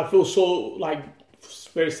ball. I feel so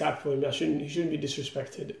very sad for him. He shouldn't be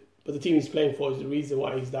disrespected. But the team he's playing for is the reason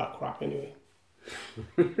why he's that crap anyway.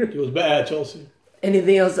 He was better at Chelsea.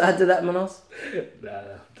 Anything else to add to that, Manos?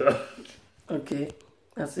 Nah. Okay,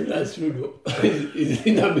 that's it. That's true though.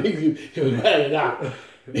 That makes you. He was better than that.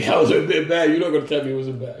 I was a bit better. You're not going to tell me he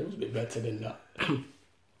wasn't better. He was a bit better than that.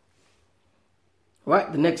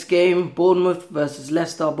 Right, the next game, Bournemouth versus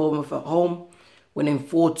Leicester. Bournemouth at home, winning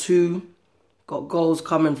 4-2. Got goals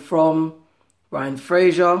coming from Ryan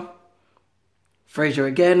Fraser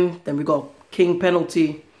again. Then we got King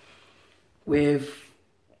penalty with,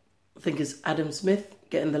 I think it's Adam Smith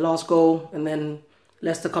getting the last goal. And then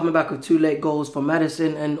Leicester coming back with 2 late goals from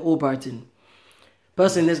Maddison and Albrighton.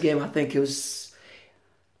 Personally, in this game, I think it was...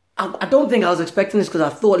 I don't think I was expecting this because I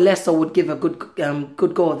thought Leicester would give a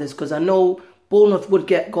good go at this because I know Bournemouth would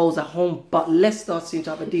get goals at home, but Leicester seemed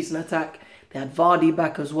to have a decent attack. They had Vardy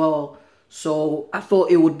back as well. So I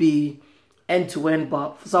thought it would be end-to-end,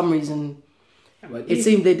 but for some reason, it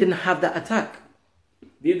seemed they didn't have that attack.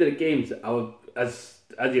 These are the games I would, as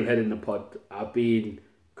you've heard in the pod, I've been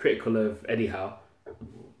critical of Eddie Howe.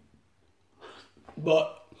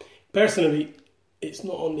 But personally, it's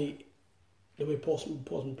not only the way Portsmouth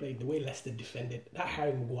played, the way Leicester defended. That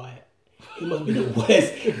Harry Maguire, he must be the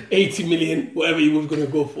worst 80 million, whatever he was going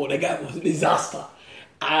to go for. The guy was a disaster.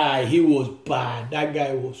 He was bad. That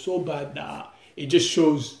guy was so bad that it just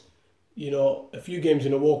shows, a few games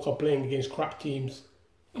in the World Cup playing against crap teams.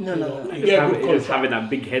 No. You get a good He was contract. having that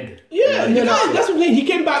big head. Yeah, that's what I'm saying. He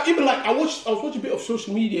came back. Even I was watching a bit of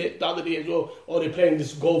social media the other day as well. Oh, they're playing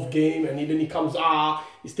this golf game, and then he comes.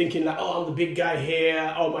 He's thinking like, oh, I'm the big guy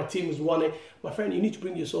here. Oh, my team has won it. My friend, you need to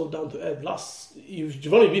bring yourself down to earth.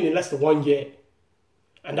 You've only been in Leicester 1 year,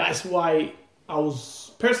 and that's why I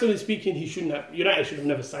was personally speaking. United should have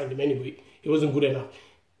never signed him anyway. He wasn't good enough.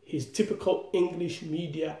 He's typical English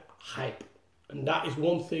media hype, and that is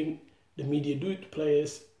one thing the media do to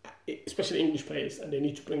players, especially English players, and they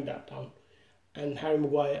need to bring that down. And Harry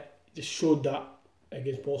Maguire just showed that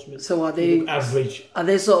against Portsmouth. So are He they looked average? Are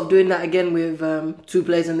they sort of doing that again with 2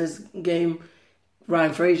 players in this game?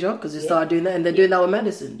 Ryan Fraser, because they started doing that, and they're doing that with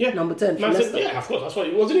Madison, number 10 for Leicester. Yeah, of course. That's why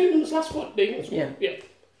he wasn't even in his last squad. Yeah.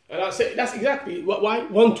 And that's exactly why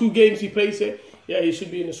 1-2 games he plays it. Yeah, he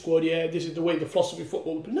should be in the squad. Yeah, this is the way the philosophy of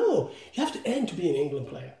football. But no, you have to earn to be an England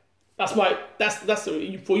player. That's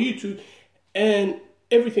for you to earn.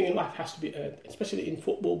 Everything in life has to be earned, especially in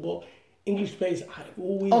football. But English players are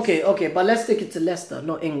always Okay, but let's take it to Leicester,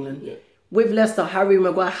 not England. Yeah. With Leicester, Harry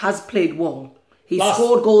Maguire has played well. He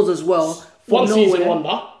scored goals as well. One season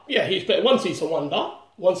wonder. Yeah, he's played 1 season wonder.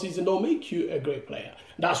 1 season don't make you a great player.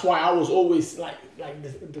 That's why I was always like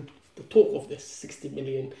the talk of this 60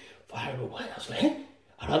 million for Harry Maguire. I was like,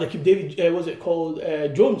 I'd rather keep David,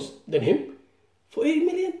 Jones than him for 80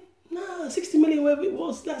 million. Nah, 60 million, whatever it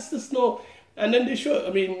was. That's just not. And then they show. I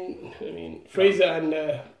mean, Fraser and.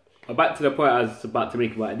 Back to the point I was about to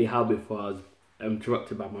make about Eddie Howe before I was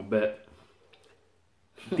interrupted by my bet.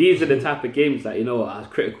 These are the type of games that I was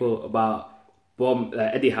critical about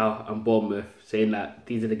Eddie Howe and Bournemouth, saying that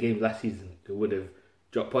these are the games last season they would have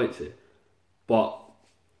dropped points in. But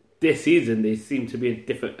this season they seem to be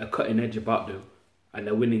a cutting edge about them, and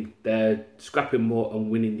they're winning. They're scrapping more and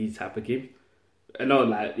winning these type of games. I know,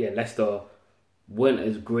 Leicester weren't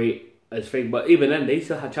as great as thing, but even then they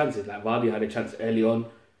still had chances. Like Vardy had a chance early on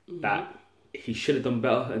that he should have done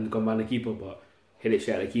better and gone behind the keeper, but hit it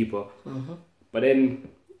straight at the keeper. But then,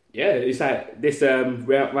 it's like this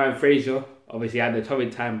Ryan Fraser obviously had a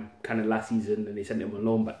torrid time kind of last season, and they sent him on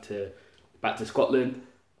loan back to Scotland.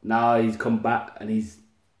 Now he's come back and he's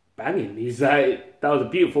banging. He's like, that was a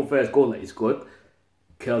beautiful first goal that he scored.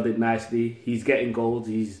 Curled it nicely. He's getting goals.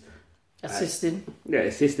 He's assisting.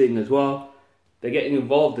 Assisting as well. They're getting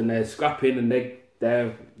involved and they're scrapping and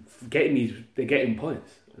they're getting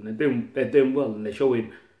points, and they're doing well, and they're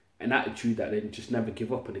showing an attitude that they just never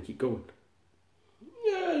give up and they keep going.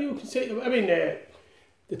 Yeah, you can say. I mean,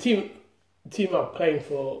 the team are playing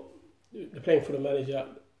for the manager.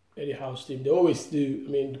 Eddie Howe's team. They always do.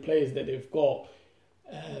 I mean, the players that they've got.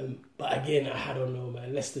 But again, I don't know,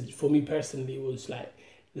 man. Leicester, for me personally, it was like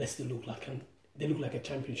Leicester look like a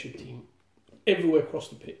championship team everywhere across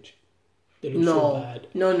the pitch. They look so bad.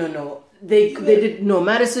 No. They did no.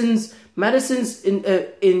 Madison's in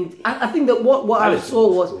I think that what I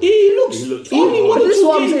saw was he looks only one or this is two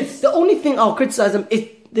what I'm games. saying. The only thing I'll criticize them is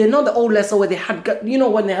they're not the old Leicester where they had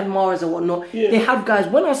when they had Mahrez and whatnot. Yeah. They have guys.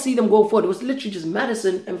 When I see them go forward, it was literally just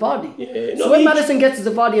Maddison and Vardy. Yeah, so when Maddison gets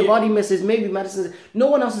to Vardy and Vardy misses, maybe Maddison. No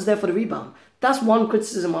one else is there for the rebound. That's one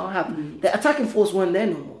criticism I'll have. The attacking force weren't there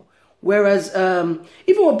no more. Whereas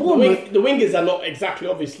even with Bournemouth, the wingers are not exactly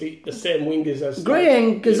obviously the same wingers as Gray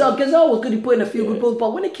and Gazal was good. He put in a few good balls,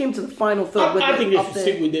 but when it came to the final third, I think they should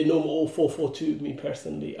stick with their normal 4-4-2. Me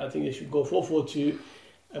personally, I think they should go 4-4-2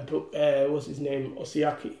 and put what's his name,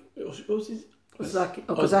 Osiaki. What's his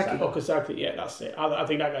Okazaki. Yeah, that's it. I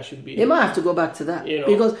think that guy should be. They might have to go back to that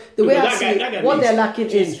because the way I see it, what they're lacking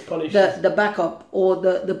is the backup or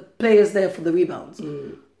the players there for the rebounds.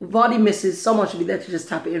 Vardy misses, someone should be there to just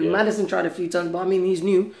tap it in. Yeah. Madison tried a few times, but I mean, he's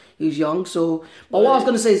new, he's young. So, but what I was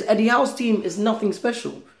going to say is Eddie Howe's team is nothing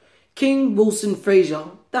special. King, Wilson, Fraser,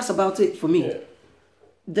 that's about it for me. Yeah.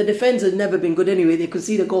 The defense has never been good anyway. They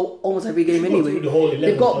concede a goal almost every game anyway.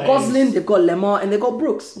 They've got players. Gosling, they've got Lemar, and they've got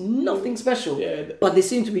Brooks. Nothing special. Yeah. But they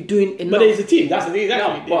seem to be doing enough. But it's a team. That's the thing.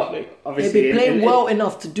 Exactly. But They've obviously, been playing well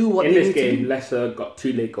enough to do what in they this need to game, do. Leicester got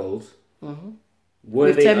 2 late goals.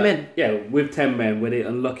 With 10 men. Yeah, with 10 men, were they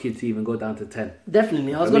unlucky to even go down to 10?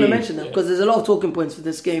 Definitely. I was going to mention that because there's a lot of talking points for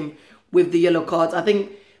this game with the yellow cards. I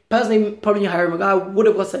think, personally, probably Harry Maguire would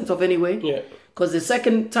have got sent off anyway. Yeah. Because the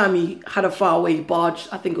second time he had a foul where he barged,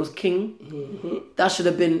 I think it was King. That should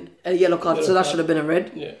have been a yellow card, so that should have been a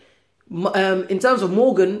red. Yeah. In terms of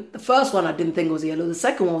Morgan, the first one I didn't think was a yellow. The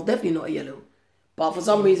second one was definitely not a yellow. But for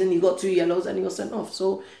some reason, he got 2 yellows and he got sent off.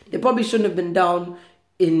 So they probably shouldn't have been down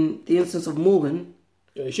in the instance of Morgan.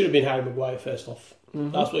 Yeah, it should have been Harry Maguire first off.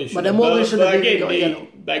 That's what it should But have then Morgan should have been got a yellow.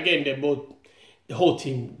 But again, they're both, the whole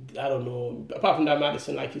team, I don't know, apart from that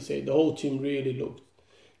Madison, like you say, the whole team really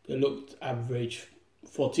looked average.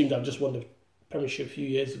 For teams that have just won the Premiership a few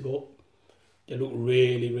years ago, they look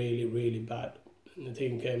really, really, really bad. And I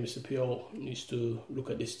think Mr. Pio needs to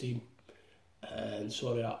look at this team and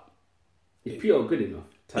sort it out. Is Pio good enough?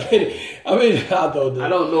 I mean, I don't know. I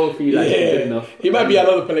don't know if he like good enough. He might be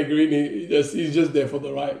another Pellegrini. He's just there for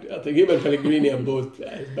the ride. I think him and Pellegrini are both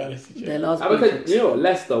as bad as each other. Because you know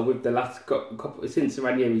Leicester with the last couple since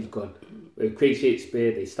Ranieri's gone, with Craig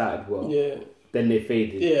Shakespeare they started well. Yeah. Then they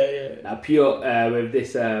faded. Yeah. Now Pio with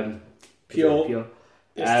this Pio.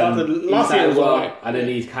 It started last year as well, and then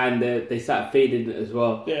he's they started fading as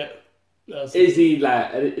well. Yeah. Is he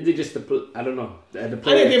like? Is it just I don't know. I think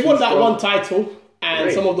they've won that one title.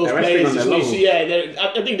 And some of those players just need to,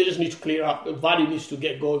 I think they just need to clear up. Vardy needs to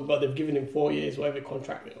get going, but they've given him 4 years, whatever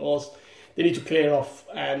contract it was. They need to clear off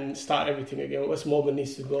and start everything again. West Morgan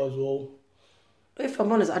needs to go as well. If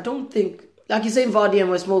I'm honest, I don't think, like you're saying, Vardy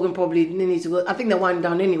and West Morgan probably need to go. I think they're winding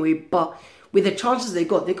down anyway, but with the chances they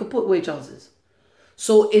got, they could put away chances.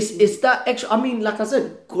 So it's that extra. I mean, like I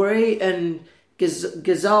said, Gray and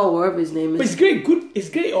Gazal, wherever his name is. But it's great, good. It's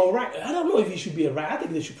great, all right. I don't know if he should be a right. I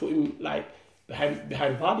think they should put him like behind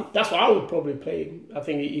Vardy. That's what I would probably play him. I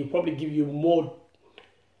think he'll probably give you more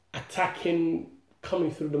attacking coming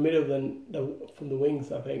through the middle than from the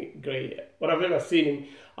wings. I think great. When I've ever seen him,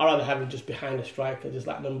 I'd rather have him just behind a striker, just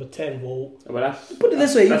like number 10 role. Well, put it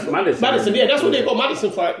this way, that's Madison. Yeah, that's what they got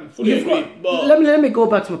Madison for. Fully agree. But let me go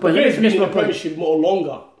back to my point. Let me finish my point. Premiership more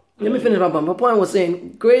longer. Let me finish my point. My point was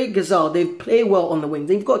saying, Gray, Gazal, they play well on the wings.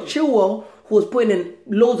 They've got Chilwell, who was putting in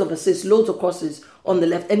loads of assists, loads of crosses on the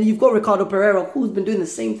left, and you've got Ricardo Pereira, who's been doing the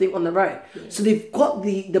same thing on the right. Yeah. So they've got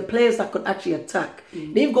the players that could actually attack.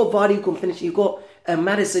 They've got Vardy who can finish. You've got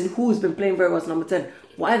Madison, who's been playing very well as number 10.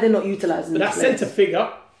 Why are they not utilising that centre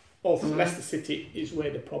figure of Leicester City is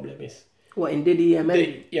where the problem is. What, Ndidi and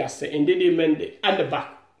Mendy? Yes, Ndidi, Mendy, and the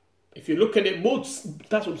back. If you look at it, both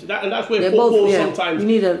that's what and that's where they're football both, sometimes you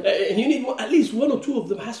need at least one or two of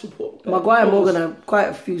them has to put. Maguire and Morgan are quite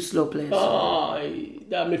a few slow players.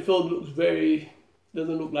 That midfield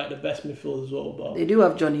doesn't look like the best midfield as well. But they do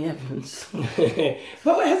have Johnny Evans. But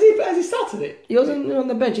has he started it? He wasn't on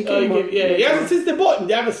the bench. He came on. He hasn't since they bought him.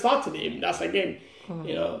 They haven't started him. That's again.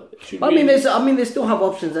 You know. They still have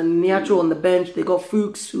options. And Niacho on the bench. They got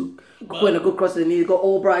Fuchs who put in a good cross. They got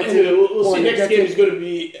Albright. Anyway, we'll see. Next game is going to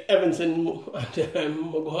be Evans and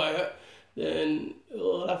Maguire. Then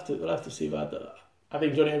we'll have to see about that. I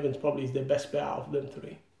think Johnny Evans probably is the best bet out of them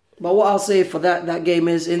three. But what I'll say for that game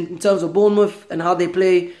is, in terms of Bournemouth and how they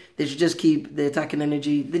play, they should just keep the attacking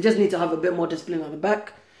energy. They just need to have a bit more discipline on the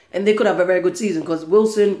back. and they could have a very good season because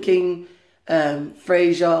Wilson, King,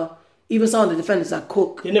 Frazier, even some of the defenders like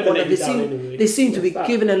Cook, They never let you they down seem anyway. they seem to be That's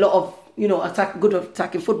that. giving a lot of good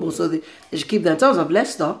attacking football. So they should keep that. In terms of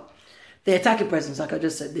Leicester, their attacking presence, like I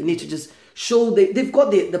just said, they need to just show they've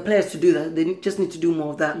got the players to do that. They just need to do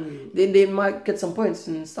more of that. Then they might get some points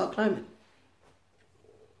and start climbing.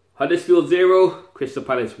 Huddersfield 0, Crystal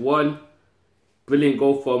Palace 1. Brilliant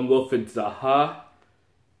goal from Wilfried Zaha.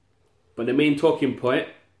 But the main talking point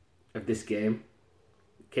of this game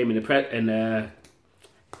came in the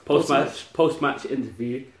post-match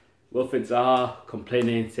interview. Wilfried Zaha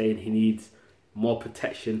complaining, saying he needs more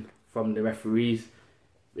protection from the referees.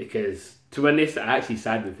 Because, to be honest, I actually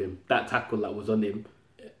side with him. That tackle that was on him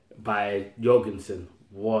by Jorgensen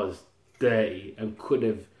was dirty and could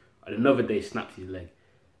have, on another day, snapped his leg.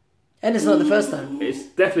 And it's not the first time. It's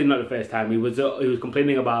definitely not the first time. He was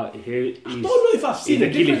complaining about I don't know if I've seen a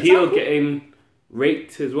Achilles different heel tackle. getting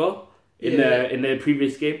raked as well in the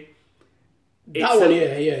previous game. That one,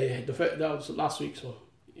 yeah. That was last week's one.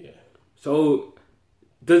 Yeah. So,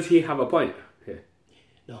 does he have a point here?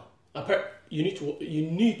 No, you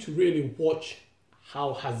need to really watch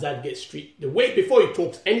how Hazard gets treated. The way before he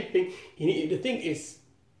talks anything, the thing is,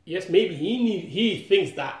 yes, maybe he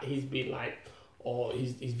thinks that he's been like, or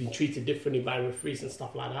he's been treated differently by referees and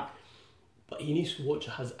stuff like that. But he needs to watch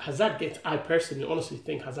Hazard gets. I personally, honestly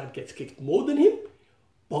think Hazard gets kicked more than him,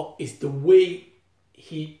 but it's the way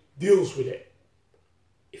he deals with it.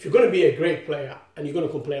 If you're going to be a great player and you're going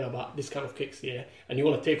to complain about this kind of kicks, and you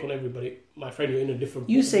want to take on everybody, my friend, you're in a different.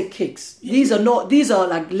 You say kicks. These are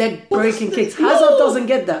like leg breaking kicks. Hazard doesn't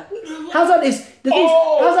get that. Hazard is the thing.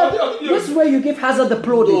 Hazard. This is where you give Hazard the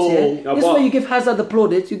plaudits. This is where you give Hazard the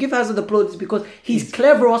plaudits. You give Hazard the plaudits because he's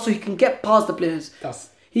clever, also he can get past the players.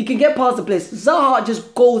 He can get past the players. Zaha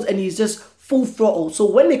just goes and he's just full throttle. So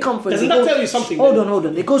when they come for him, doesn't that tell you something? Hold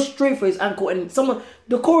on. They go straight for his ankle and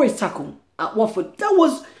the Corey's tackle at Watford.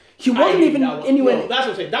 He wasn't even anywhere. No, that's what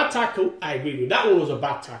I'm saying. That tackle, I agree with. That one was a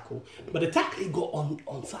bad tackle. But the tackle he got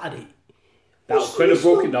on Saturday. That could have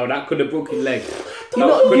broken down. That could have broken his leg. Do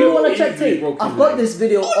you want to check tape? I've got this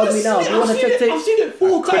video on me now. Do you want to check tape? I've seen it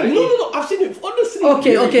 4 times. No. I've seen it. Honestly.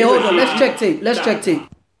 Okay, hold on. Let's check tape.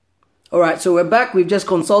 All right, so we're back. We've just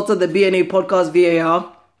consulted the BNA podcast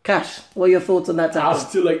VAR. Cash, what are your thoughts on that tackle?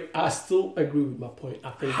 I still agree with my point.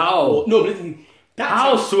 I think How?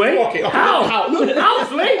 How, Sway? Okay. How? How,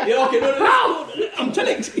 Sway? Yeah, okay, no. How? I'm trying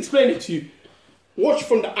to explain it to you. Watch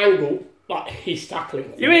from the angle like he's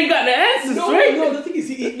tackling. You ain't got the answers, Sway. No. The thing is,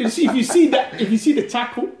 if you see the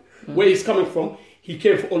tackle where he's coming from, he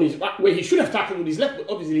came on his right, where he should have tackled with his left, but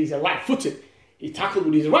obviously he's a right-footed. He tackled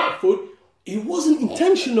with his right foot. It wasn't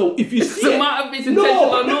intentional. If you see it matter if it's intentional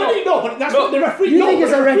or not. No, but that's what the referee. You think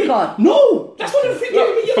it's a red card? No, that's what the referee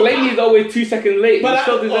gave me. Fellaini is always 2 seconds late. He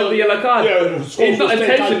still deserves the yellow card. It's not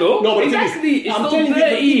intentional. No, but exactly. It's I'm not telling you,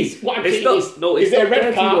 dirty. what I'm saying is it's a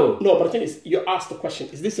red card? though. No, but the thing is, you asked the question: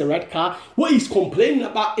 is this a red card? What he's complaining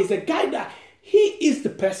about is a guy that he is the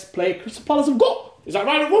best player Crystal Palace have got. Is that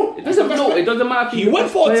right or wrong? It doesn't matter if he went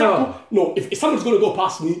for a tackle. No, if someone's going to go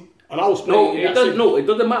past me. And I was playing. It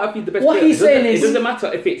doesn't matter if he's the best what player. He's saying is, it doesn't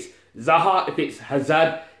matter if it's Zaha, if it's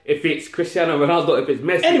Hazard, if it's Cristiano Ronaldo, if it's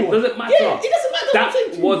Messi. Anyone. It doesn't matter. Yeah, it doesn't matter.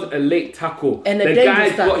 That was a late tackle. And a the dangerous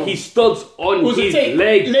guy's tackle. got his studs on his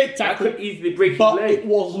leg. Late tackle. That could easily break but his leg. it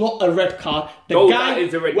was not a red card. The No, guy that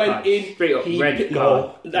is a red went card. in. Straight up red card.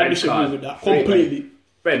 No, I Red disagree card. with that Straight completely.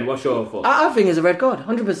 Ben, what's your thought? I think it's a red card,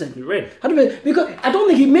 100%. Red. 100%. Because I don't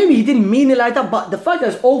think he didn't mean it like that, but the fact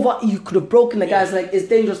that it's over, you could have broken the guy's leg. It's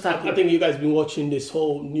dangerous tackle. I think you guys been watching this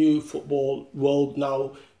whole new football world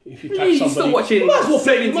now. If you touch You're somebody, still watching we might as well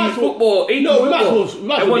play 17 football, 18 No, we might football. as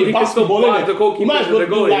well Everyone be can still basketball. bar the innit? goalkeeper We might as to well the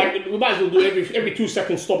do goal, like we might as well do every 2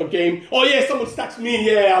 seconds stop a game. Oh yeah, someone touched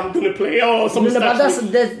me. Yeah, I'm gonna play. Oh, someone But touched me.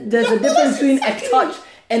 there's a difference between a touch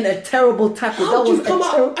and a terrible tackle. How That do was you come a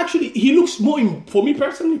out? Actually, he looks more, for me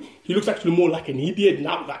personally, he looks actually more like an idiot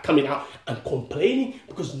now, that coming out and complaining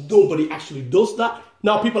because nobody actually does that.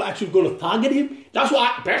 Now people are actually going to target him. That's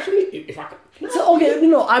why, personally, if I can. So, okay,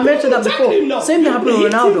 I mentioned that before. Same thing happened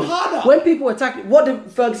with Ronaldo. When people attacked, what did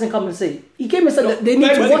Ferguson come and say? He came and said that they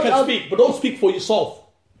need to watch out. Speak, but don't speak for yourself.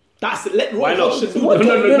 That's it. Let Why not? Rodgers do What? that.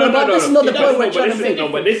 No, this is not the point we're trying to make.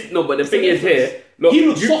 But the thing is here. Look, He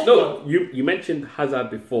looks soft now. you mentioned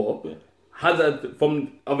Hazard before. Yeah. Hazard,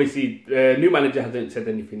 from obviously, new manager hasn't said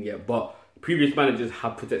anything yet, but previous managers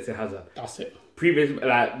have protected Hazard. That's it.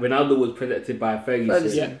 Ronaldo was protected by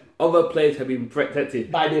Ferguson. Yeah. Other players have been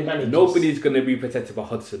protected By their managers. Nobody's going to be protected by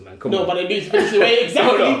Hudson, man. Come on. But this is where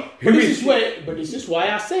exactly. No. But this is why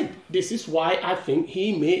I said. This is why I think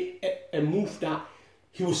he made a move that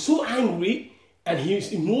he was so angry and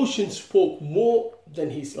his emotions spoke more than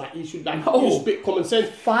his like. He should like No. use a bit common sense.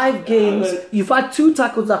 5 games, you've had 2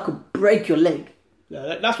 tackles that could break your leg.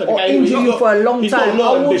 Yeah, that's what the Or guy injure he's you for a long he's time. got I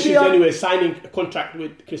no will ambitions be a- anyway. Signing a contract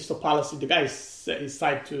with Crystal Palace, the guy is set his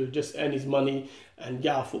side to just earn his money and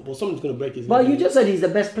get out of football. Someone's going to break his But leg. you just said he's the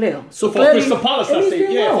best player. So For clearly, Crystal Palace, and I he's say,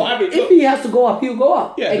 doing yeah, well. for average- If he has to go up, he'll go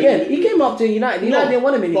up. Yeah, Again, but- he came up to United. United didn't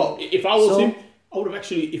want him anymore. But if I was So- him, I would have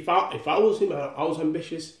actually. If I was him, I was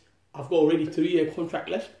ambitious. I've got already 3-year contract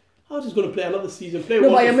left. I was just going to play another season. Play No, but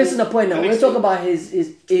you're wonderful, missing the point now. and We're ex- talking about his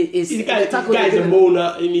The guy, tackle. this guy's a that he did.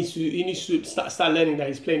 moaner. He needs to start learning that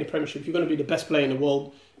he's playing the Premiership. If you're going to be the best player in the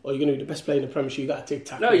world, or you're going to be the best player in the Premiership, you got to take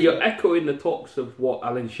tackles. No, you're echoing the talks of what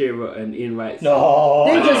Alan Shearer and Ian Wright said. No,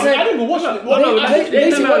 They just said- I didn't even watch it.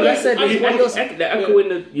 basically what they said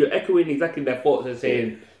is- You're echoing exactly their thoughts and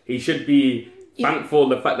saying he should be thankful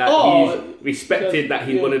the fact that Oh, he's respected, that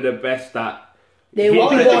he's yeah. one of the best, that They He- will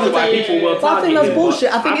be that's going why to people will But I think target that's him, bullshit.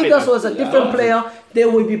 but I think if I that think was a that's- different player, they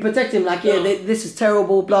would be protecting him. Like, yeah, this is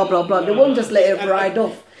terrible, blah blah blah. They won't just let it ride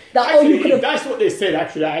off. That Actually, you could have. that's what they said.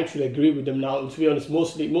 Actually, I actually agree with them now. And to be honest,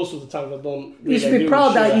 most of the times I don't. Really You should agree be with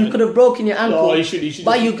proud that Shearer. you could have broken your ankle. No, he should.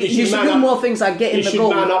 But you should man do up. more things like getting He the should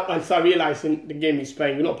goal. man up and start realizing the game he's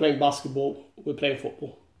playing. We're not playing basketball. We're playing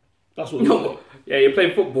football. That's what we're No, doing. yeah, you're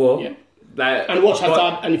playing football. Yeah. Like, And watch but-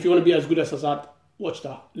 Hazard. And if you want to be as good as Hazard, watch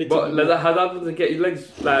that. But Literally. Hazard doesn't get his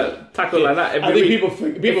legs like tackled like that every I think week. people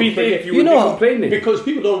If he forget. did, you You would know, be complaining. Because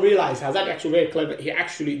people don't realize Hazard actually very clever. He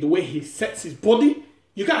actually, the way he sets his body,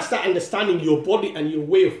 you gotta start understanding your body and your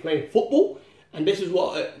way of playing football. And this is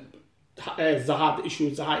what Zaha, the issue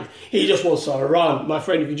with Zaha is. He just wants to run. My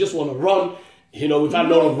friend, if you just want to run, you know, we've had a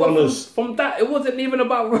lot of runners. From that, it wasn't even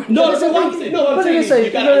about running. No, Listen, what I'm saying, no, I'm but saying listen, is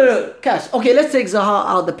you gotta no, Cash. Okay, let's take Zaha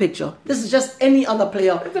out of the picture. This is just any other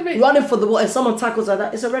player a bit- running for the ball and someone tackles like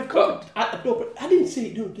that. It's a red card. No, but I didn't say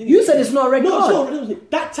it. No, You said it's not a red no, card. No,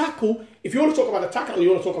 that tackle. If you want to talk about the tackle, or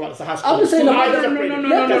you want to talk about the Zaha. I'm just saying no, that-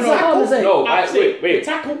 no, The tackle- saying. No, I'm saying wait. The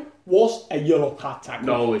tackle was a yellow card tackle.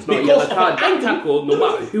 No, it's not a Because yellow of card. an That angle- tackle, no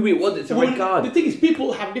matter who it was, it's a red The card. thing is,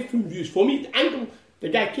 people have different views. For me, the angle the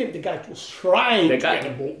guy was trying The to get the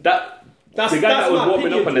ball. guy, That's the guy that was my warming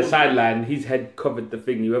opinion up on the towards sideline, his head covered the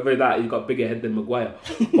thing. Whoever that, he's got bigger head than Maguire.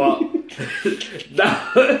 But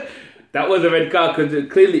that was a red card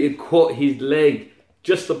because clearly it caught his leg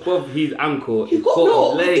just above his ankle. He It got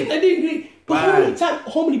caught no. his leg. I didn't agree. But Bad.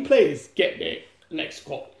 how many players get their legs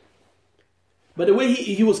caught? But the way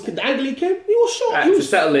he was, the angle he came, he was short. Right, He to was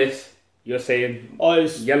settle this, you're saying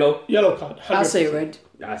it's yellow. yellow card. I say 100%. red.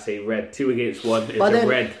 I say red. 2 against 1. It's But a then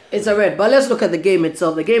red. it's a red. But let's look at the game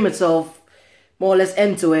itself. The game itself, more or less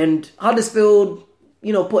end to end. Huddersfield,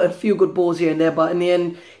 put a few good balls here and there, but in the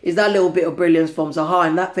end, is that little bit of brilliance from Zaha.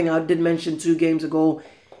 And that thing I did mention 2 games ago,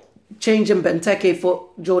 changing Benteke for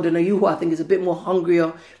Jordan Ayew, who I think is a bit more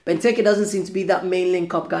hungrier. Benteke doesn't seem to be that main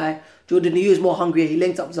link-up guy. Jordan Ayew is more hungrier. He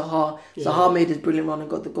linked up Zaha. Zaha made his brilliant run and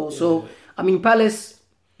got the goal. So, I mean, Palace,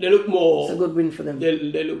 They look more. it's a good win for them.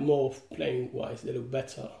 They look more playing wise. They look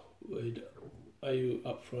better with Ayew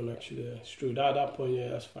up front. Actually, it's true. That point, yeah,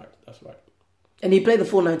 that's fact. That's right. And he played the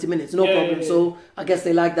full 90 minutes, no Yeah, problem. yeah, yeah. So, I guess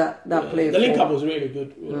they like that play. The link for- up was really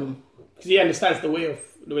good because he understands the way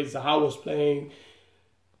Zaha was playing.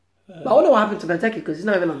 But I wonder what happened to Benteke because he's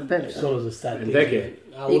not even on the bench. So was a sad And thing. Benteke.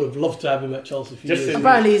 I would have loved to have him at Chelsea. Just in-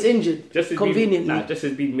 Apparently he's injured. Just as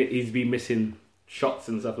Conveniently. he's been missing shots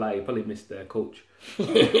and stuff like that. He probably missed their coach.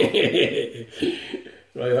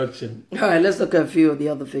 Roy Hodgson. Alright, let's look at a few of the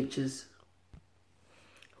other fixtures.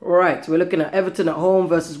 Right, we're looking at Everton at home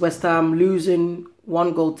versus West Ham, losing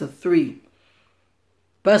 1-3.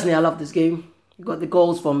 Personally, I love this game. You got the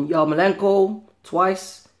goals from Yarmolenko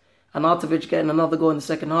twice, and Artovich getting another goal in the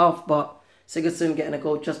second half, but Sigurdsson getting a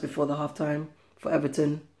goal just before the half time for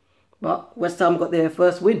Everton. But West Ham got their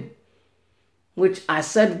first win, which I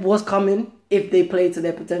said was coming if they play to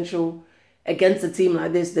their potential against a team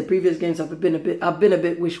like this. The previous games have been a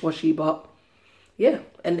bit wish-washy, but yeah.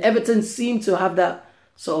 And Everton seemed to have that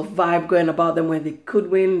sort of vibe going about them where they could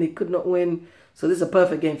win, they could not win. So this is a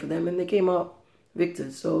perfect game for them, and they came out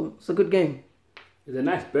victors. So it's a good game. It's a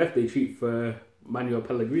nice birthday treat for Manuel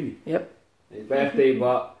Pellegrini. Yep. His birthday,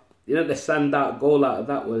 but the standout goal out of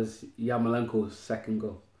that was Yarmolenko's second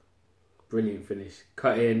goal. Brilliant finish.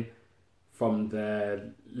 Cut in from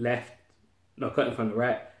the left. No, cut in from the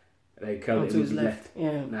right. They curled it Onto in his his left.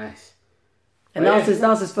 Yeah. Nice. And that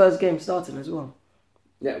was his first game starting as well.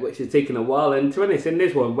 Yeah, which has taken a while. And to be honest, in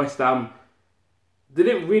this one, West Ham, they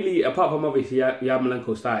didn't really, apart from obviously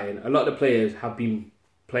Yarmolenko starting, a lot of the players have been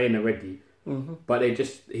playing already. Mm-hmm. But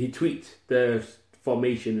he tweaked the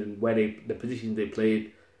formation and the positions they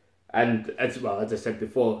played. And as I said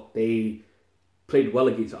before, they played well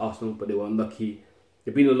against Arsenal, but they were unlucky.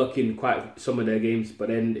 They've been unlucky in quite some of their games, but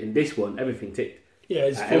then in this one, everything ticked. Yeah,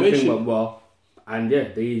 it's Everything formation. went well, and yeah,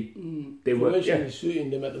 they were. Formation Yeah. is suiting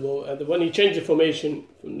them at the moment. And when he changed the formation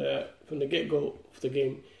from the get go of the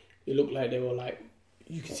game, it looked like they were like,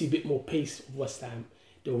 you can see a bit more pace of West Ham.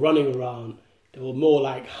 They were running around. They were more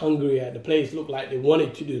like hungrier. The players looked like they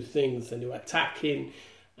wanted to do things and they were attacking,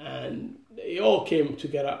 and it all came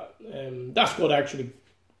together. That squad actually,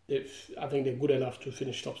 I think they're good enough to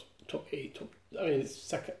finish top 8. It's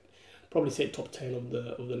second, probably say top 10 of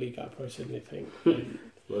the league. I personally think.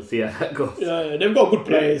 We'll see how that goes. Yeah, they've got good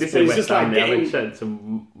players. This but is it's West just like Ham. They haven't getting. shown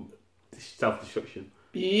some self-destruction.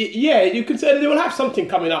 Yeah, you could say they will have something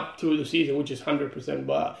coming up through the season, which is 100%.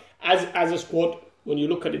 But as a squad, when you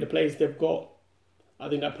look at the players they've got, I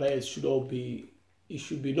think that players should all be. It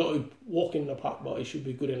should be not walking in the park, but it should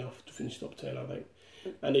be good enough to finish top 10. I think,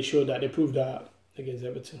 and they showed that. They proved that against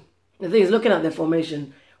Everton. The thing is, looking at their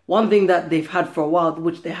formation, one thing that they've had for a while,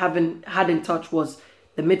 which they haven't had in touch, was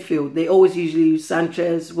the midfield. They always usually use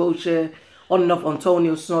Sanchez, Wilshere, on and off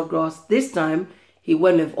Antonio, Snodgrass. This time, he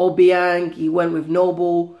went with Obiang, he went with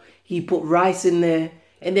Noble, he put Rice in there,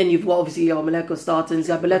 and then you've got obviously Yarmolenko starting,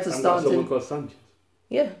 Zabaleta And got someone starting. called Sanchez.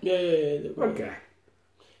 Yeah. Yeah. Okay.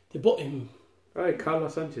 They bought him. Right,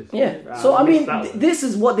 Carlos Sanchez. Yeah. So, I mean, this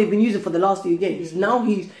is what they've been using for the last few games. Now I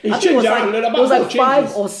think changed it was around, like, about it was like 4 5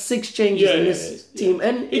 changes. or 6 changes in this team.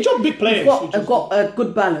 And He dropped big players, which They've is got a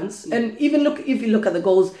good balance. And even if you look at the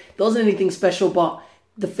goals, there wasn't anything special, but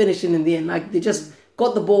the finishing in the end. Like, they just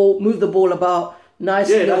got the ball, moved the ball about. Nice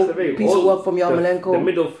little piece of work from Yarmolenko. The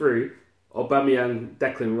middle three, Aubameyang,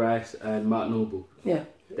 Declan Rice, and Mark Noble. Yeah.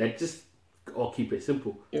 They're just all keep it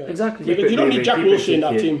simple. Yeah. Exactly. Yeah, but you don't need Jack Keep it Wilshere in that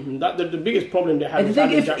quick, yeah. team. The biggest problem they have And is the thing,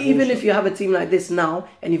 having Jack even Wilshere. if you have a team like this now,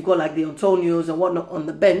 and you've got like the Antonios and whatnot on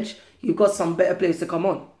the bench, you've got some better players to come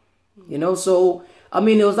on. You know, so I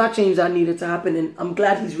mean, it was that change that needed to happen, and I'm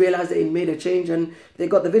glad he's realised that he made a change and they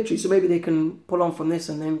got the victory. So maybe they can pull on from this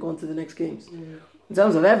and then go on to the next games. In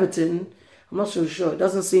terms of Everton, I'm not so sure. It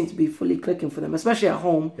doesn't seem to be fully clicking for them, especially at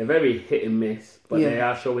home. They're very hit and miss, but Yeah. they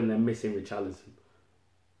are showing they're missing Richarlison.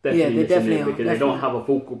 Yeah, they missing definitely it are, because they don't definitely. have a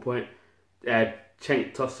focal point.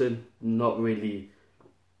 Cenk Tosun, not really.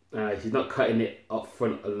 He's not cutting it up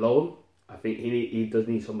front alone. I think he does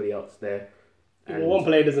need somebody else there. Well, one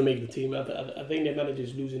player doesn't make the team. I think their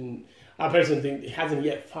manager's losing. I personally think he hasn't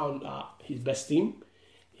yet found his best team.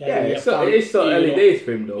 It's still early days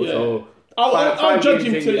for him though. Yeah. So I'll judge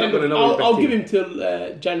him games in, till you're end not of, gonna know his best I'll give team. him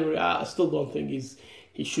till January. I still don't think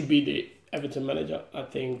he should be the Everton manager. I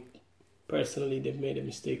think personally they've made a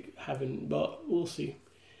mistake having, but we'll see.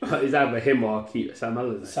 It's either him or keep Sam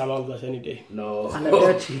Allardyce. Sam Allardyce any day. No.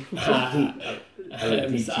 Allardyce.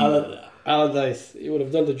 Mr. Allardyce, he would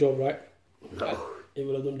have done the job right. No. He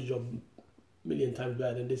would have done the job a million times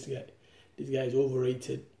better than this guy. This guy is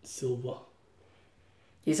overrated. Silver.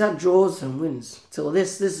 He's had draws and wins. So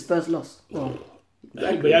this is his first loss. Well,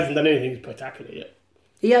 But he hasn't done anything spectacular yet.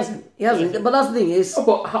 he hasn't. But that's the thing is, Oh,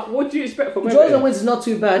 but what do you expect from draws Everton? and wins is not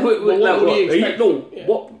too bad. Wait, But what would you expect?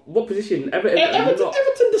 No, what position? Everton,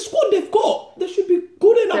 Everton, the squad they've got, they should be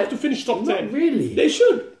good enough to finish top 10. Not really. They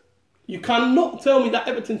should. You cannot tell me that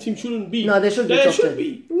Everton team shouldn't be. No, they should be They top should 10.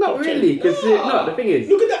 be. Not top 10. really, because the thing is,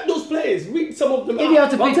 Look at those players. Read some of them If you out.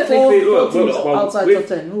 had to well, pick technically, four look, teams well, outside with-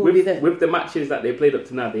 top 10, who would with, be there? With the matches that they played up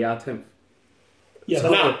to now, they are 10th. Yeah,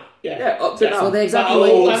 but now. Yeah, up to now. So they're exactly But, where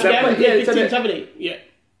you they haven't yeah, played so 15, they- haven't they? Yeah.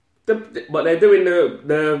 But they're doing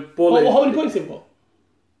the ball. How many points they've got?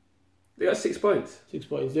 They got 6 points. 6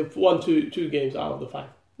 points. They've won two games out of the 5.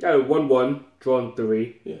 Yeah, 1-1, drawn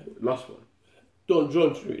 3, Yeah. lost 1. Don't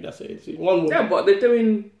draw 3. That's it. It's 1-1. Yeah, but they're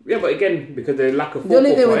doing. Yeah, but again, because they lack of The only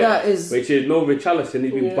focal thing with point, that is- which is no Richarlison.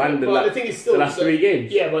 He's been Yeah, banned but the thing is still the last 3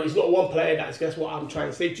 games. Yeah, but it's not one player. That's what I'm trying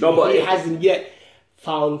to say to you. No, but he it- hasn't yet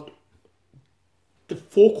found the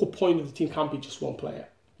focal point of the team. Can't be just one player.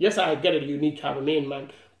 Yes, I get it. You need to have a main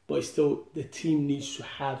man, but it's still the team needs to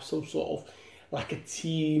have some sort of like a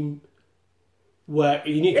team where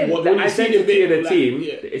you need to. Yeah, When the you see them identity of the like, team,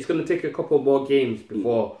 yeah. it's going to take a couple more games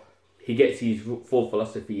before he gets his full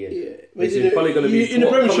philosophy in. Yeah, Which but is probably going to be in the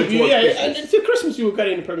coming Premiership. towards Yeah, Christmas. and to Christmas you will get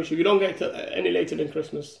in the Premiership. You don't get to any later than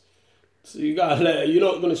Christmas. So you're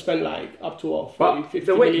not going to spend like up to 40, But 50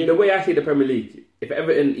 the way million. I see the Premier League, if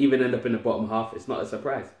Everton even end up in the bottom half, it's not a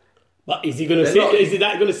surprise. But is he going to They're save? not- Is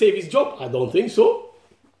that going to save his job? I don't think so.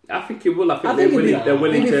 I think it will. I think, I think they're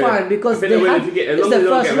willing it'll be to. fine because I think they they're willing have, to get. As it's long their as they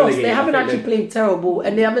don't first get loss. relegated, They haven't I think actually played terrible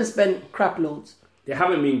and they haven't spent crap loads. They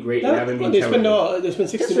haven't been great. They haven't been They spend terrible.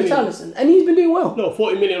 60 Just million. Richarlison, and he's been doing well. No,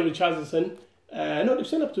 40 million on Richarlison. No, they've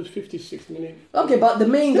spent up to 50, 60 million. Okay, but the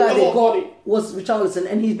main Still guy a they lot of got money. was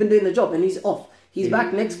Richarlison, and he's been doing the job, and he's off. He's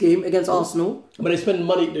back next game against Arsenal. But they spent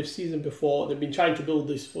money the season before. They've been trying to build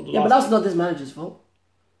this for the last. Yeah, but that's not this manager's fault.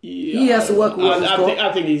 Yeah, He has to work with his squad.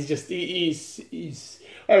 I think he's just he's.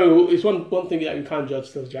 Oh, it's one thing that you can't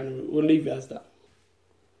judge till January. We'll leave it as that.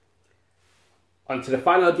 On to the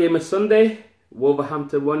final game of Sunday.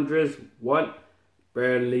 Wolverhampton Wanderers 1,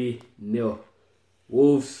 Burnley 0.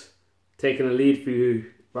 Wolves taking a lead through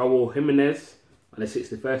Raul Jimenez on the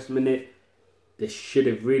 61st minute. This should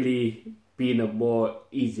have really been a more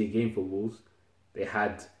easier game for Wolves. They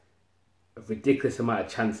had a ridiculous amount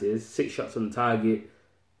of chances. 6 shots on target,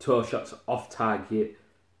 12 shots off target.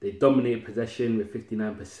 They dominated possession with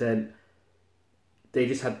 59%. They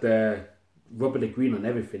just had the rub of the green on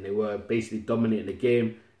everything. They were basically dominating the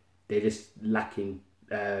game. They're just lacking.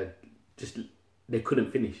 They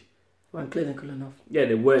couldn't finish. Weren't clinical enough. Yeah,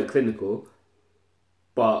 they weren't clinical,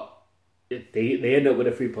 but they end up with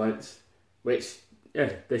the 3 points, which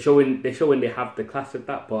they're showing they have the class of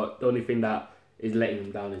that. But the only thing that is letting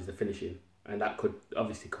them down is the finishing, and that could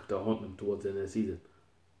obviously come to haunt them towards the end of the season.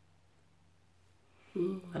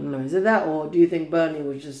 I don't know. Is it that, or do you think Burnley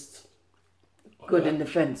was just good in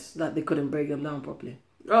defence, that they couldn't break them down properly?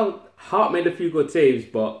 Well, Hart made a few good saves,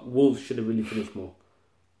 but Wolves should have really finished more.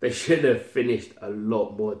 They should have finished a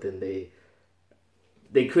lot more than they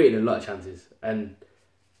created a lot of chances, and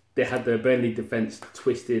they had the Burnley defence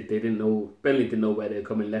twisted. Burnley didn't know where they were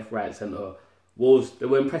coming, left, right, centre. Wolves, they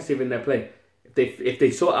were impressive in their play. If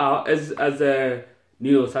they sort out, as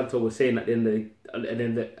Nuno Santo was saying at the end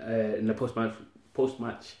in the post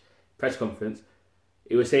match press conference,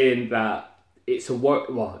 he was saying that it's not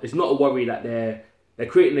a worry that they're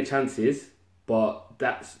creating the chances, but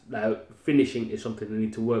that's finishing is something they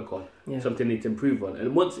need to work on, something they need to improve on.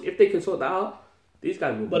 And if they can sort that out, these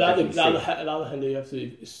guys will. But on the other hand, you have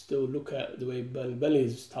to still look at the way Burnley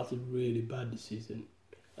has started really bad this season,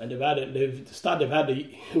 and they've had it's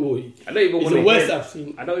the worst I've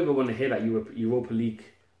seen. I don't even want to hear that Europa League.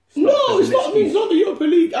 No, it's not. It's not the Europa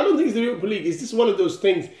League. I don't think it's the Europa League. It's just one of those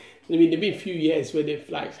things. I mean, there've been a few years where they've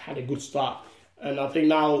had a good start, and I think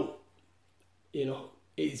now,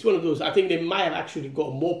 it's one of those. I think they might have actually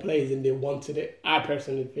got more players than they wanted it. I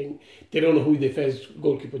personally think they don't know who their first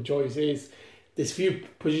goalkeeper choice is. There's few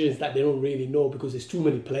positions that they don't really know because there's too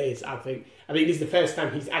many players. I think this is the first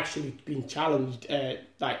time he's actually been challenged,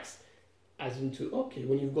 as into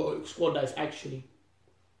when you've got a squad that's actually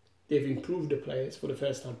they've improved the players for the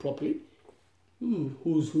first time properly.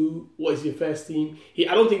 Who's who? What is your first team?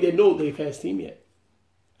 I don't think they know their first team yet,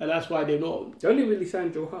 and that's why they know. They only really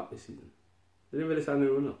signed Joe Hart this season. They didn't really sign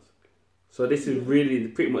anyone else. So this is really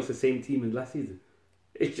pretty much the same team as last season.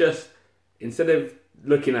 It's just, instead of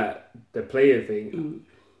looking at the player thing,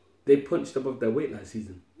 they punched above their weight last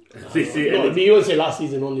season. You won't say last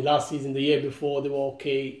season only. Last season, the year before, they were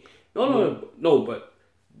okay. No, but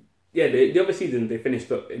yeah, the other season they finished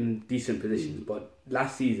up in decent positions. But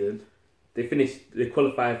last season, they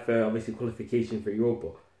qualified for, obviously, qualification for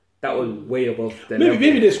Europa. That was way above their level.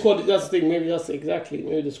 Maybe the squad, that's the thing, maybe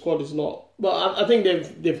the squad is not. But I think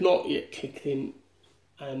they've not yet kicked in,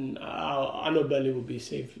 and I know Burnley will be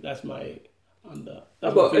safe. That's my under.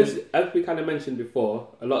 But as we kind of mentioned before,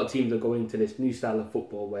 a lot of teams are going to this new style of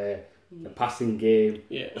football where the passing game.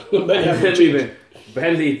 Yeah,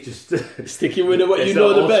 Burnley just sticking with what you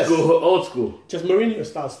know the best. Old school. Just Mourinho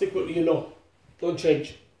style. Stick with what you know. Don't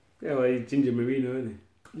change. Yeah, well, he's Ginger Mourinho, isn't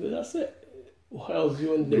he? That's it. What else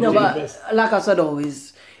you want to do? No, but like I said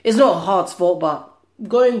always, it's not Hart's fault, but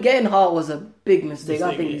getting Hart was a big mistake.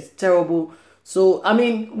 I think it's terrible. So, I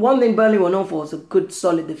mean, one thing Burnley were known for was a good,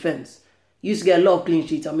 solid defence. Used to get a lot of clean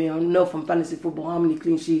sheets. I mean, I know from fantasy football how many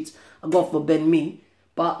clean sheets I got for Ben Mee.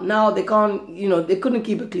 But now they can't, they couldn't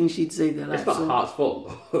keep a clean sheet to save their life. It's not Hart's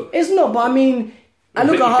fault, though. It's not, but I mean, I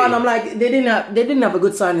look at Hart and I'm like, they didn't have a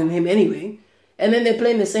good sign in him anyway. And then they're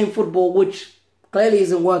playing the same football, which clearly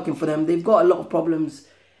isn't working for them. They've got a lot of problems.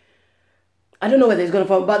 I don't know where they're going to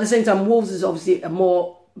fall, but at the same time, Wolves is obviously a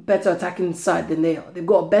more better attacking side than they are. They've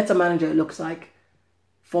got a better manager, it looks like.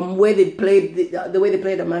 From where they played, the way they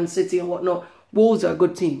played at Man City and whatnot, Wolves are a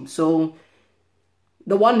good team. So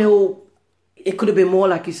the 1-0, it could have been more,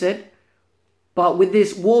 like you said. But with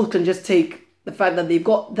this, Wolves can just take the fact that they've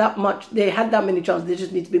got that much, they had that many chances, they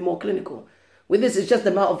just need to be more clinical. With this, it's just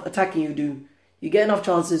the amount of attacking you do. You get enough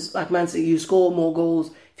chances, like Man City, you score more goals.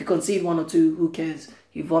 If you concede 1 or 2, who cares?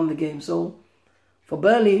 You've won the game. So for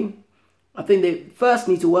Burnley, I think they first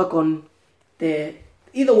need to work on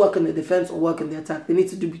either work on the defence or work on the attack. They need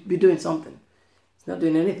to be doing something. It's not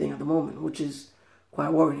doing anything at the moment, which is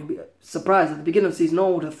quite worrying. Surprised at the beginning of the season, no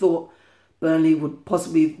one would have thought Burnley would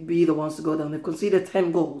possibly be the ones to go down. They've conceded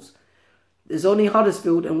 10 goals. There's only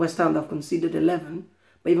Huddersfield and West Ham that have conceded 11,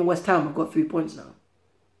 but even West Ham have got 3 points now.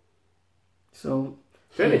 So,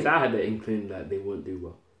 fairness, I had the inkling that they won't do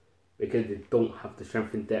well because they don't have the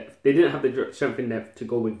strength in depth. They didn't have the strength in depth to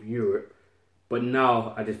go with Europe, but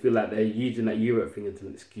now I just feel like they're using that Europe thing as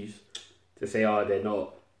an excuse to say, oh, they're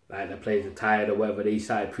not, like the players are tired or whatever. They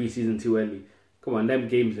started pre-season too early. Come on, them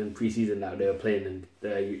games in pre-season that they were playing in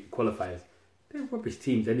the qualifiers, they're rubbish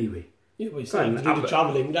teams anyway. Yeah, but you still have to do the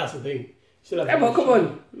travelling, that's the thing. Yeah, but come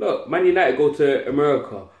on. Look, Man United go to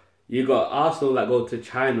America. You got Arsenal that go to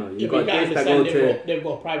China. You got this that go to... They've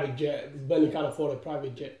got a private jet. Burnley can't afford a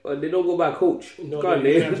private jet. Well, they don't go by coach. No,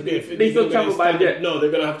 they still travel by jet. No, they're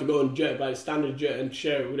going to have to go on jet, by standard jet, and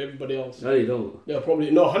share it with everybody else. No, they don't. They'll probably...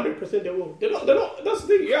 No, 100% they will. They're not. That's the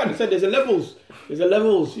thing. Yeah, I said there's a levels. There's a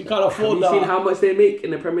levels. You can't afford that. Have you seen how much they make in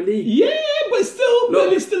the Premier League? Yeah, but still,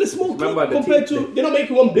 look, it's still a small club compared to... They're not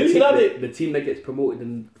making 1 billion, are they? The team that gets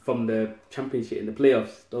promoted from the Championship in the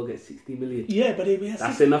playoffs, they'll get 60 million. Yeah, but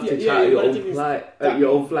that's enough to charter your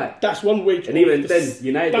own flight. That's one wage. And even then,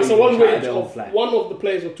 United. That's a one wage of one of the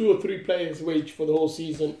players, or 2 or 3 players' wage for the whole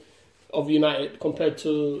season of United compared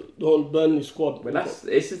to the whole Burnley squad. But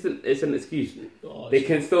it's an excuse. They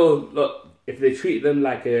can still look if they treat them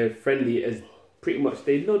like a friendly as. Pretty much,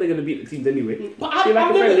 they know they're going to beat the teams anyway. But I've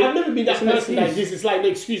never been that person like this. It's like the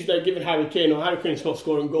excuse they're giving Harry Kane, or Harry Kane's not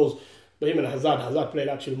scoring goals, but him and Hazard played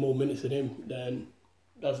actually more minutes than him. Then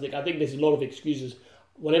that's I think there's a lot of excuses.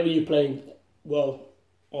 Whenever you're playing well,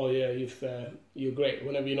 oh yeah, you're great.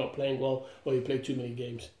 Whenever you're not playing well, or you play too many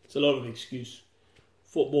games, it's a lot of excuse.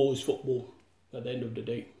 Football is football at the end of the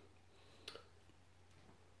day.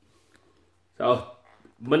 So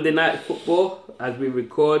Monday night football as we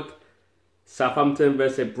record. Southampton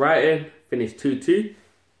versus Brighton finished 2-2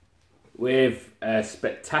 with a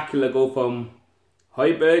spectacular goal from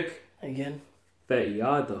Højbjerg. Again.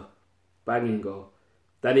 30-yarder. Banging goal.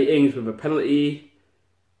 Danny Ings with a penalty.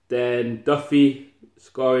 Then Duffy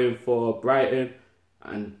scoring for Brighton.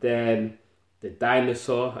 And then the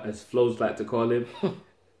dinosaur, as Flows like to call him,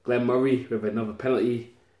 Glenn Murray with another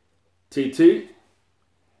penalty. 2-2.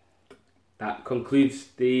 That concludes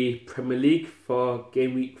the Premier League for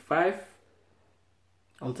game week 5.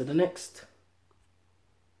 On to the next.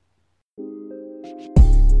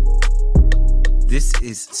 This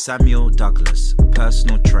is Samuel Douglas,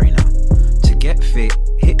 personal trainer. To get fit,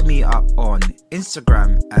 hit me up on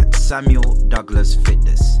Instagram at Samuel Douglas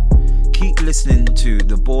Fitness. Keep listening to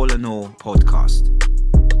the Ball and All podcast.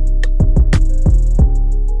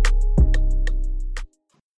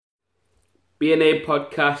 BNA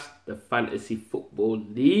podcast, the Fantasy Football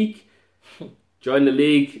League. Join the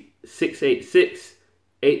league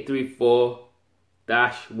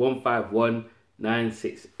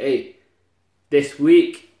 686-834-151-968. This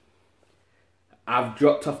week, I've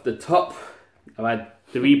dropped off the top. I've had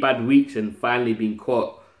 3 bad weeks and finally been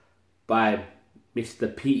caught by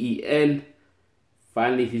Mr. PEN.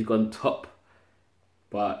 Finally, he's gone top.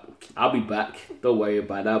 But I'll be back. Don't worry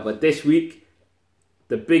about that. But this week,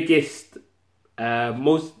 the biggest,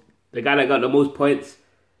 the guy that got the most points,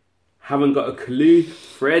 haven't got a clue.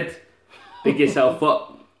 Fred, big yourself up.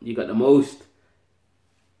 You got the most.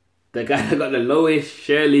 The guy that got the lowest,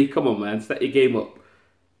 Shirley, come on, man, set your game up.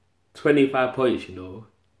 25 points, you know.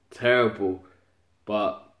 Terrible.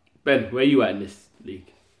 But, Ben, where you at in this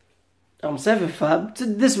league? I'm 7th, fab.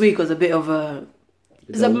 This week was a bit of a...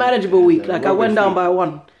 It's a manageable week. Like, I went down by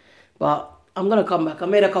 1. But I'm going to come back. I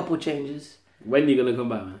made a couple changes. When are you going to come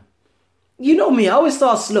back, man? You know me, I always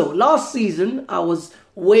start slow. Last season, I was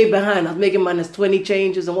way behind. I was making minus 20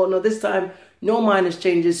 changes and whatnot. This time, no minus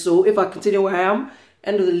changes. So if I continue where I am,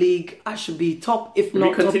 end of the league, I should be top, if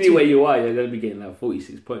not top 2. If you continue where you are, you're going to be getting like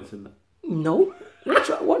 46 points in that. No.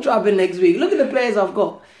 What try happen next week? Look at the players I've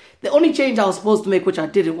got. The only change I was supposed to make, which I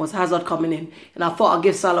didn't, was Hazard coming in. And I thought I'd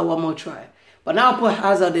give Salah one more try. But now I put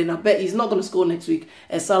Hazard in. I bet he's not going to score next week.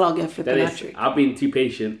 And Salah will get flipping hat-trick. I've been too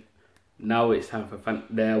patient. Now it's time for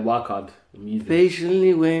the wild card.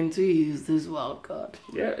 Patiently waiting to use this wild card.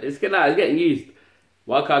 Yeah, it's getting used.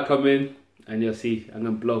 Wild card come in, and you'll see. I'm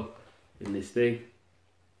going to blow in this thing.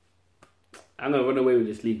 I'm going to run away with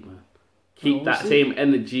this league, man. Keep that same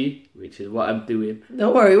energy, which is what I'm doing.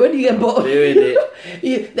 Don't worry, when you get bottom, doing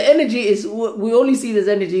it. The energy is, we only see this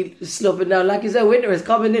energy sloping down. Like you said, winter is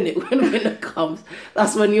coming in it. When winter comes,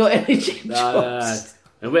 that's when your energy drops.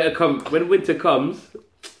 When winter comes,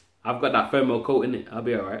 I've got that thermal coat in it. I'll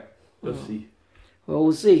be alright. We'll see. Well,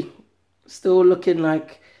 we'll see. Still looking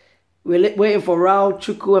like we're waiting for Raul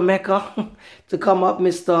Chukwuemeka to come up,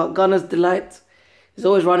 Mr. Gunner's Delight. He's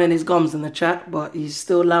always running his gums in the chat, but he's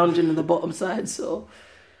still lounging in the bottom side, so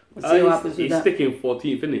We'll see what happens with he's that. sticking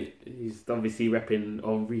 14th, isn't he? He's obviously repping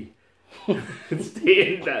Henry.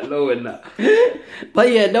 Staying that low and that.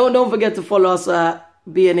 But yeah, don't forget to follow us at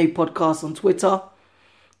BNA Podcast on Twitter.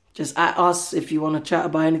 Just at us if you want to chat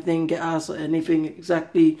about anything, get us anything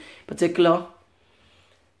exactly particular.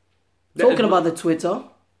 Talking about the Twitter,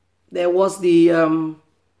 there was the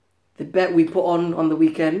bet we put on the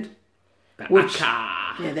weekend. The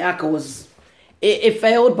Aka. Yeah, the Aka was it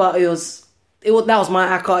failed, but that was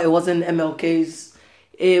my Aka. It wasn't MLK's.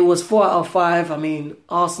 It was 4 out of 5. I mean,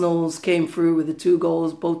 Arsenal's came through with the 2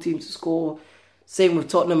 goals, both teams to score. Same with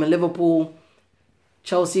Tottenham and Liverpool.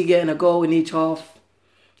 Chelsea getting a goal in each half.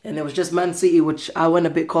 And it was just Man City, which I went a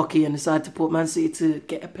bit cocky and decided to put Man City to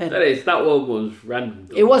get a pen. That one was random.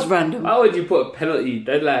 Though. It was random. Why would you put a penalty?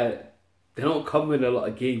 They don't come in a lot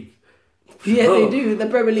of games. Yeah, they do. The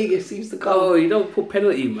Premier League, it seems to come. Oh, you don't put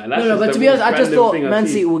penalty, man. That's No, just but the to be honest, I most just random thought thing I've Man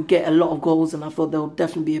seen. City would get a lot of goals, and I thought there would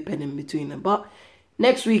definitely be a pen in between them. But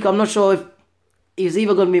next week, I'm not sure if it's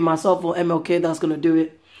either going to be myself or MLK that's going to do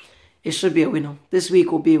it. It should be a winner. This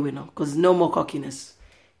week will be a winner because no more cockiness.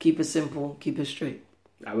 Keep it simple. Keep it straight.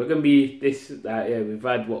 We're going to be we've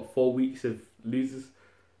had, 4 weeks of losers?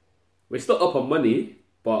 We're still up on money,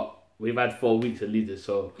 but we've had 4 weeks of losers,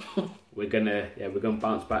 so we're going to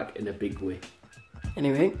bounce back in a big way.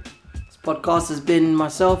 Anyway, this podcast has been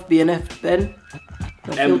myself, BNF, Ben,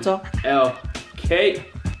 No Filter. MLK,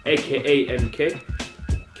 aka MK.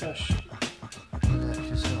 Cash.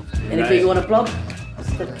 Anything you want to plug?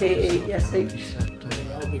 It's the KASH.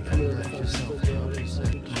 I'll be coming on the first football.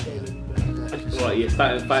 What, you're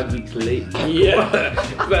starting 5 weeks late? Yeah.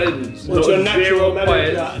 What's your natural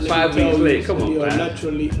manager? 5 weeks late, come on, you're man.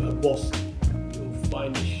 naturally a boss. You'll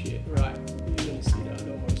find this shit right. You're gonna see that.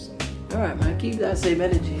 Don't worry, son. Alright, man. Keep that same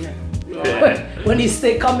energy, yeah. Yeah. When you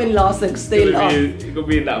come in last, then stay last. It's gonna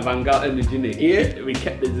be in that Vanguard energy, innit? Yeah. We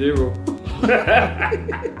kept the 0.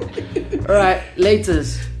 Alright,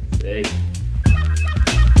 laters. Hey.